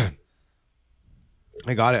 I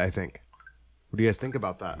got it, I think. What do you guys think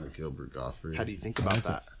about that? Gilbert Gottfried. How do you think about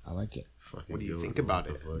that? I like it. What do you think about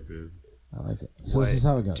it? I like it. So this is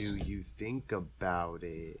how it goes. Do you think about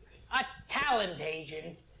it? A talent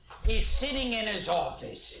agent is sitting in his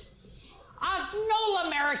office. A no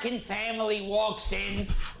American family walks in.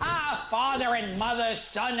 Father and mother,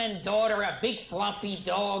 son and daughter, a big fluffy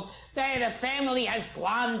dog. The family has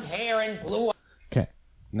blonde hair and blue Okay.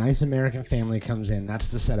 Nice American family comes in.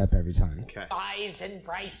 That's the setup every time. Okay. eyes and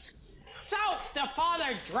bright. So the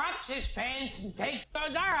father drops his pants and goes,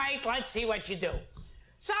 all right, let's see what you do.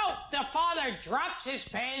 So the father drops his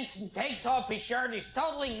pants and takes off his shirt. He's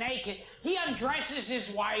totally naked. He undresses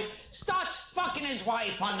his wife, starts fucking his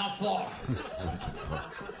wife on the floor.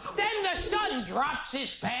 Then the son drops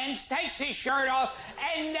his pants, takes his shirt off,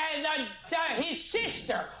 and his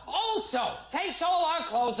sister also takes all her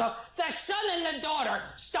clothes off. The son and the daughter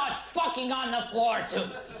start fucking on the floor too.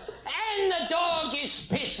 And the dog is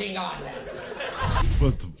pissing on them.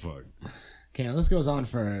 What the fuck? Okay, this goes on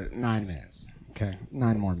for 9 minutes. Okay,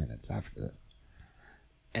 9 more minutes after this.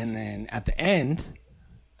 And then at the end,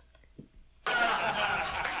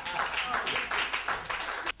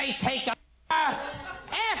 they take a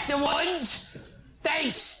afterwards, they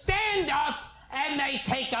stand up and they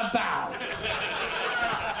take a bow.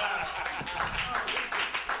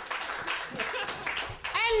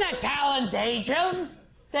 And the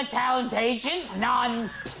talent agent,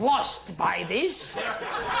 nonplussed by this.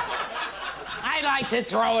 I like to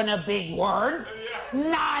throw in a big word.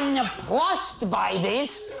 Nonplussed by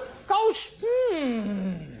this, goes,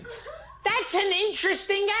 that's an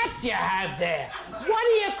interesting act you have there. What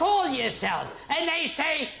do you call yourself? And they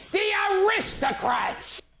say, the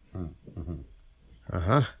aristocrats.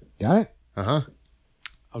 Uh-huh. got it? Uh-huh.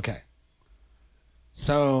 Okay.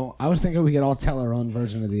 So I was thinking we could all tell our own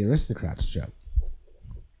version of the aristocrats joke.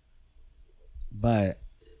 But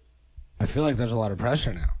I feel like there's a lot of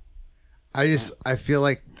pressure now. I feel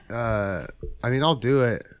like, I'll do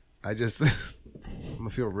it. I just, gonna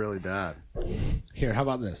feel really bad. Here, how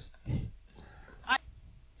about this?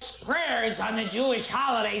 Prayers on the Jewish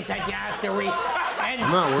holidays that you have to read. And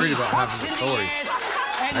I'm not worried about he having fucks the in story.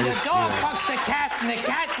 ass, and the dog fucks the cat, and the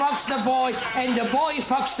cat fucks the boy, and the boy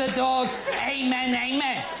fucks the dog. Amen,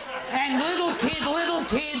 amen. And little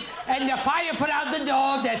kid, and the fire put out the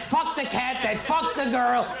dog that fucked the cat, that fucked the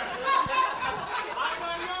girl.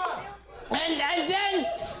 And then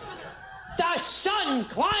the son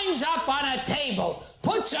climbs up on a table,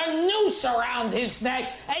 puts a noose around his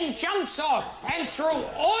neck, and jumps off. And through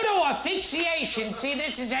auto asphyxiation, see,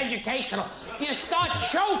 this is educational, you start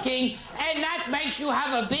choking, and that makes you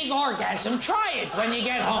have a big orgasm. Try it when you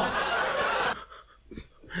get home.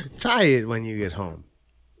 Try it when you get home.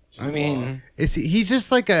 I mean, he's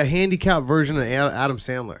just like a handicapped version of Adam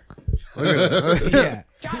Sandler. Look at him. Yeah.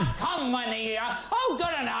 Come money. Oh,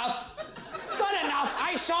 good enough. Good enough.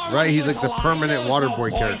 I saw him. Right, when he he's was like the alive. permanent There was water no boy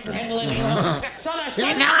point character. in him living alone. So the son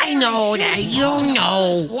And I know shooting that the you mother know.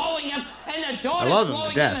 is blowing him, and the daughter I love is him to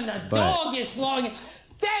blowing death, him, and the but- dog is blowing him.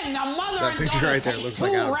 Then the mother That and picture daughter right there take looks two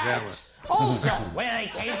like Adam rats, also where they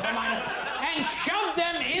came from, and shove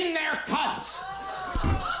them in their cuts.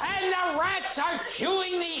 And the rats are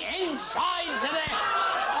chewing the insides of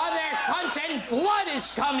their cuts, and blood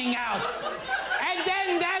is coming out. And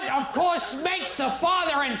then that, of course, makes the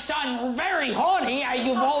father and son very horny.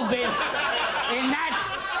 You've all been in that.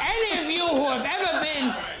 Any of you who have ever been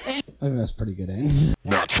in... I think that's pretty good end.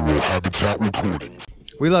 Natural Habitat Recording.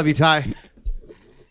 We love you, Ty.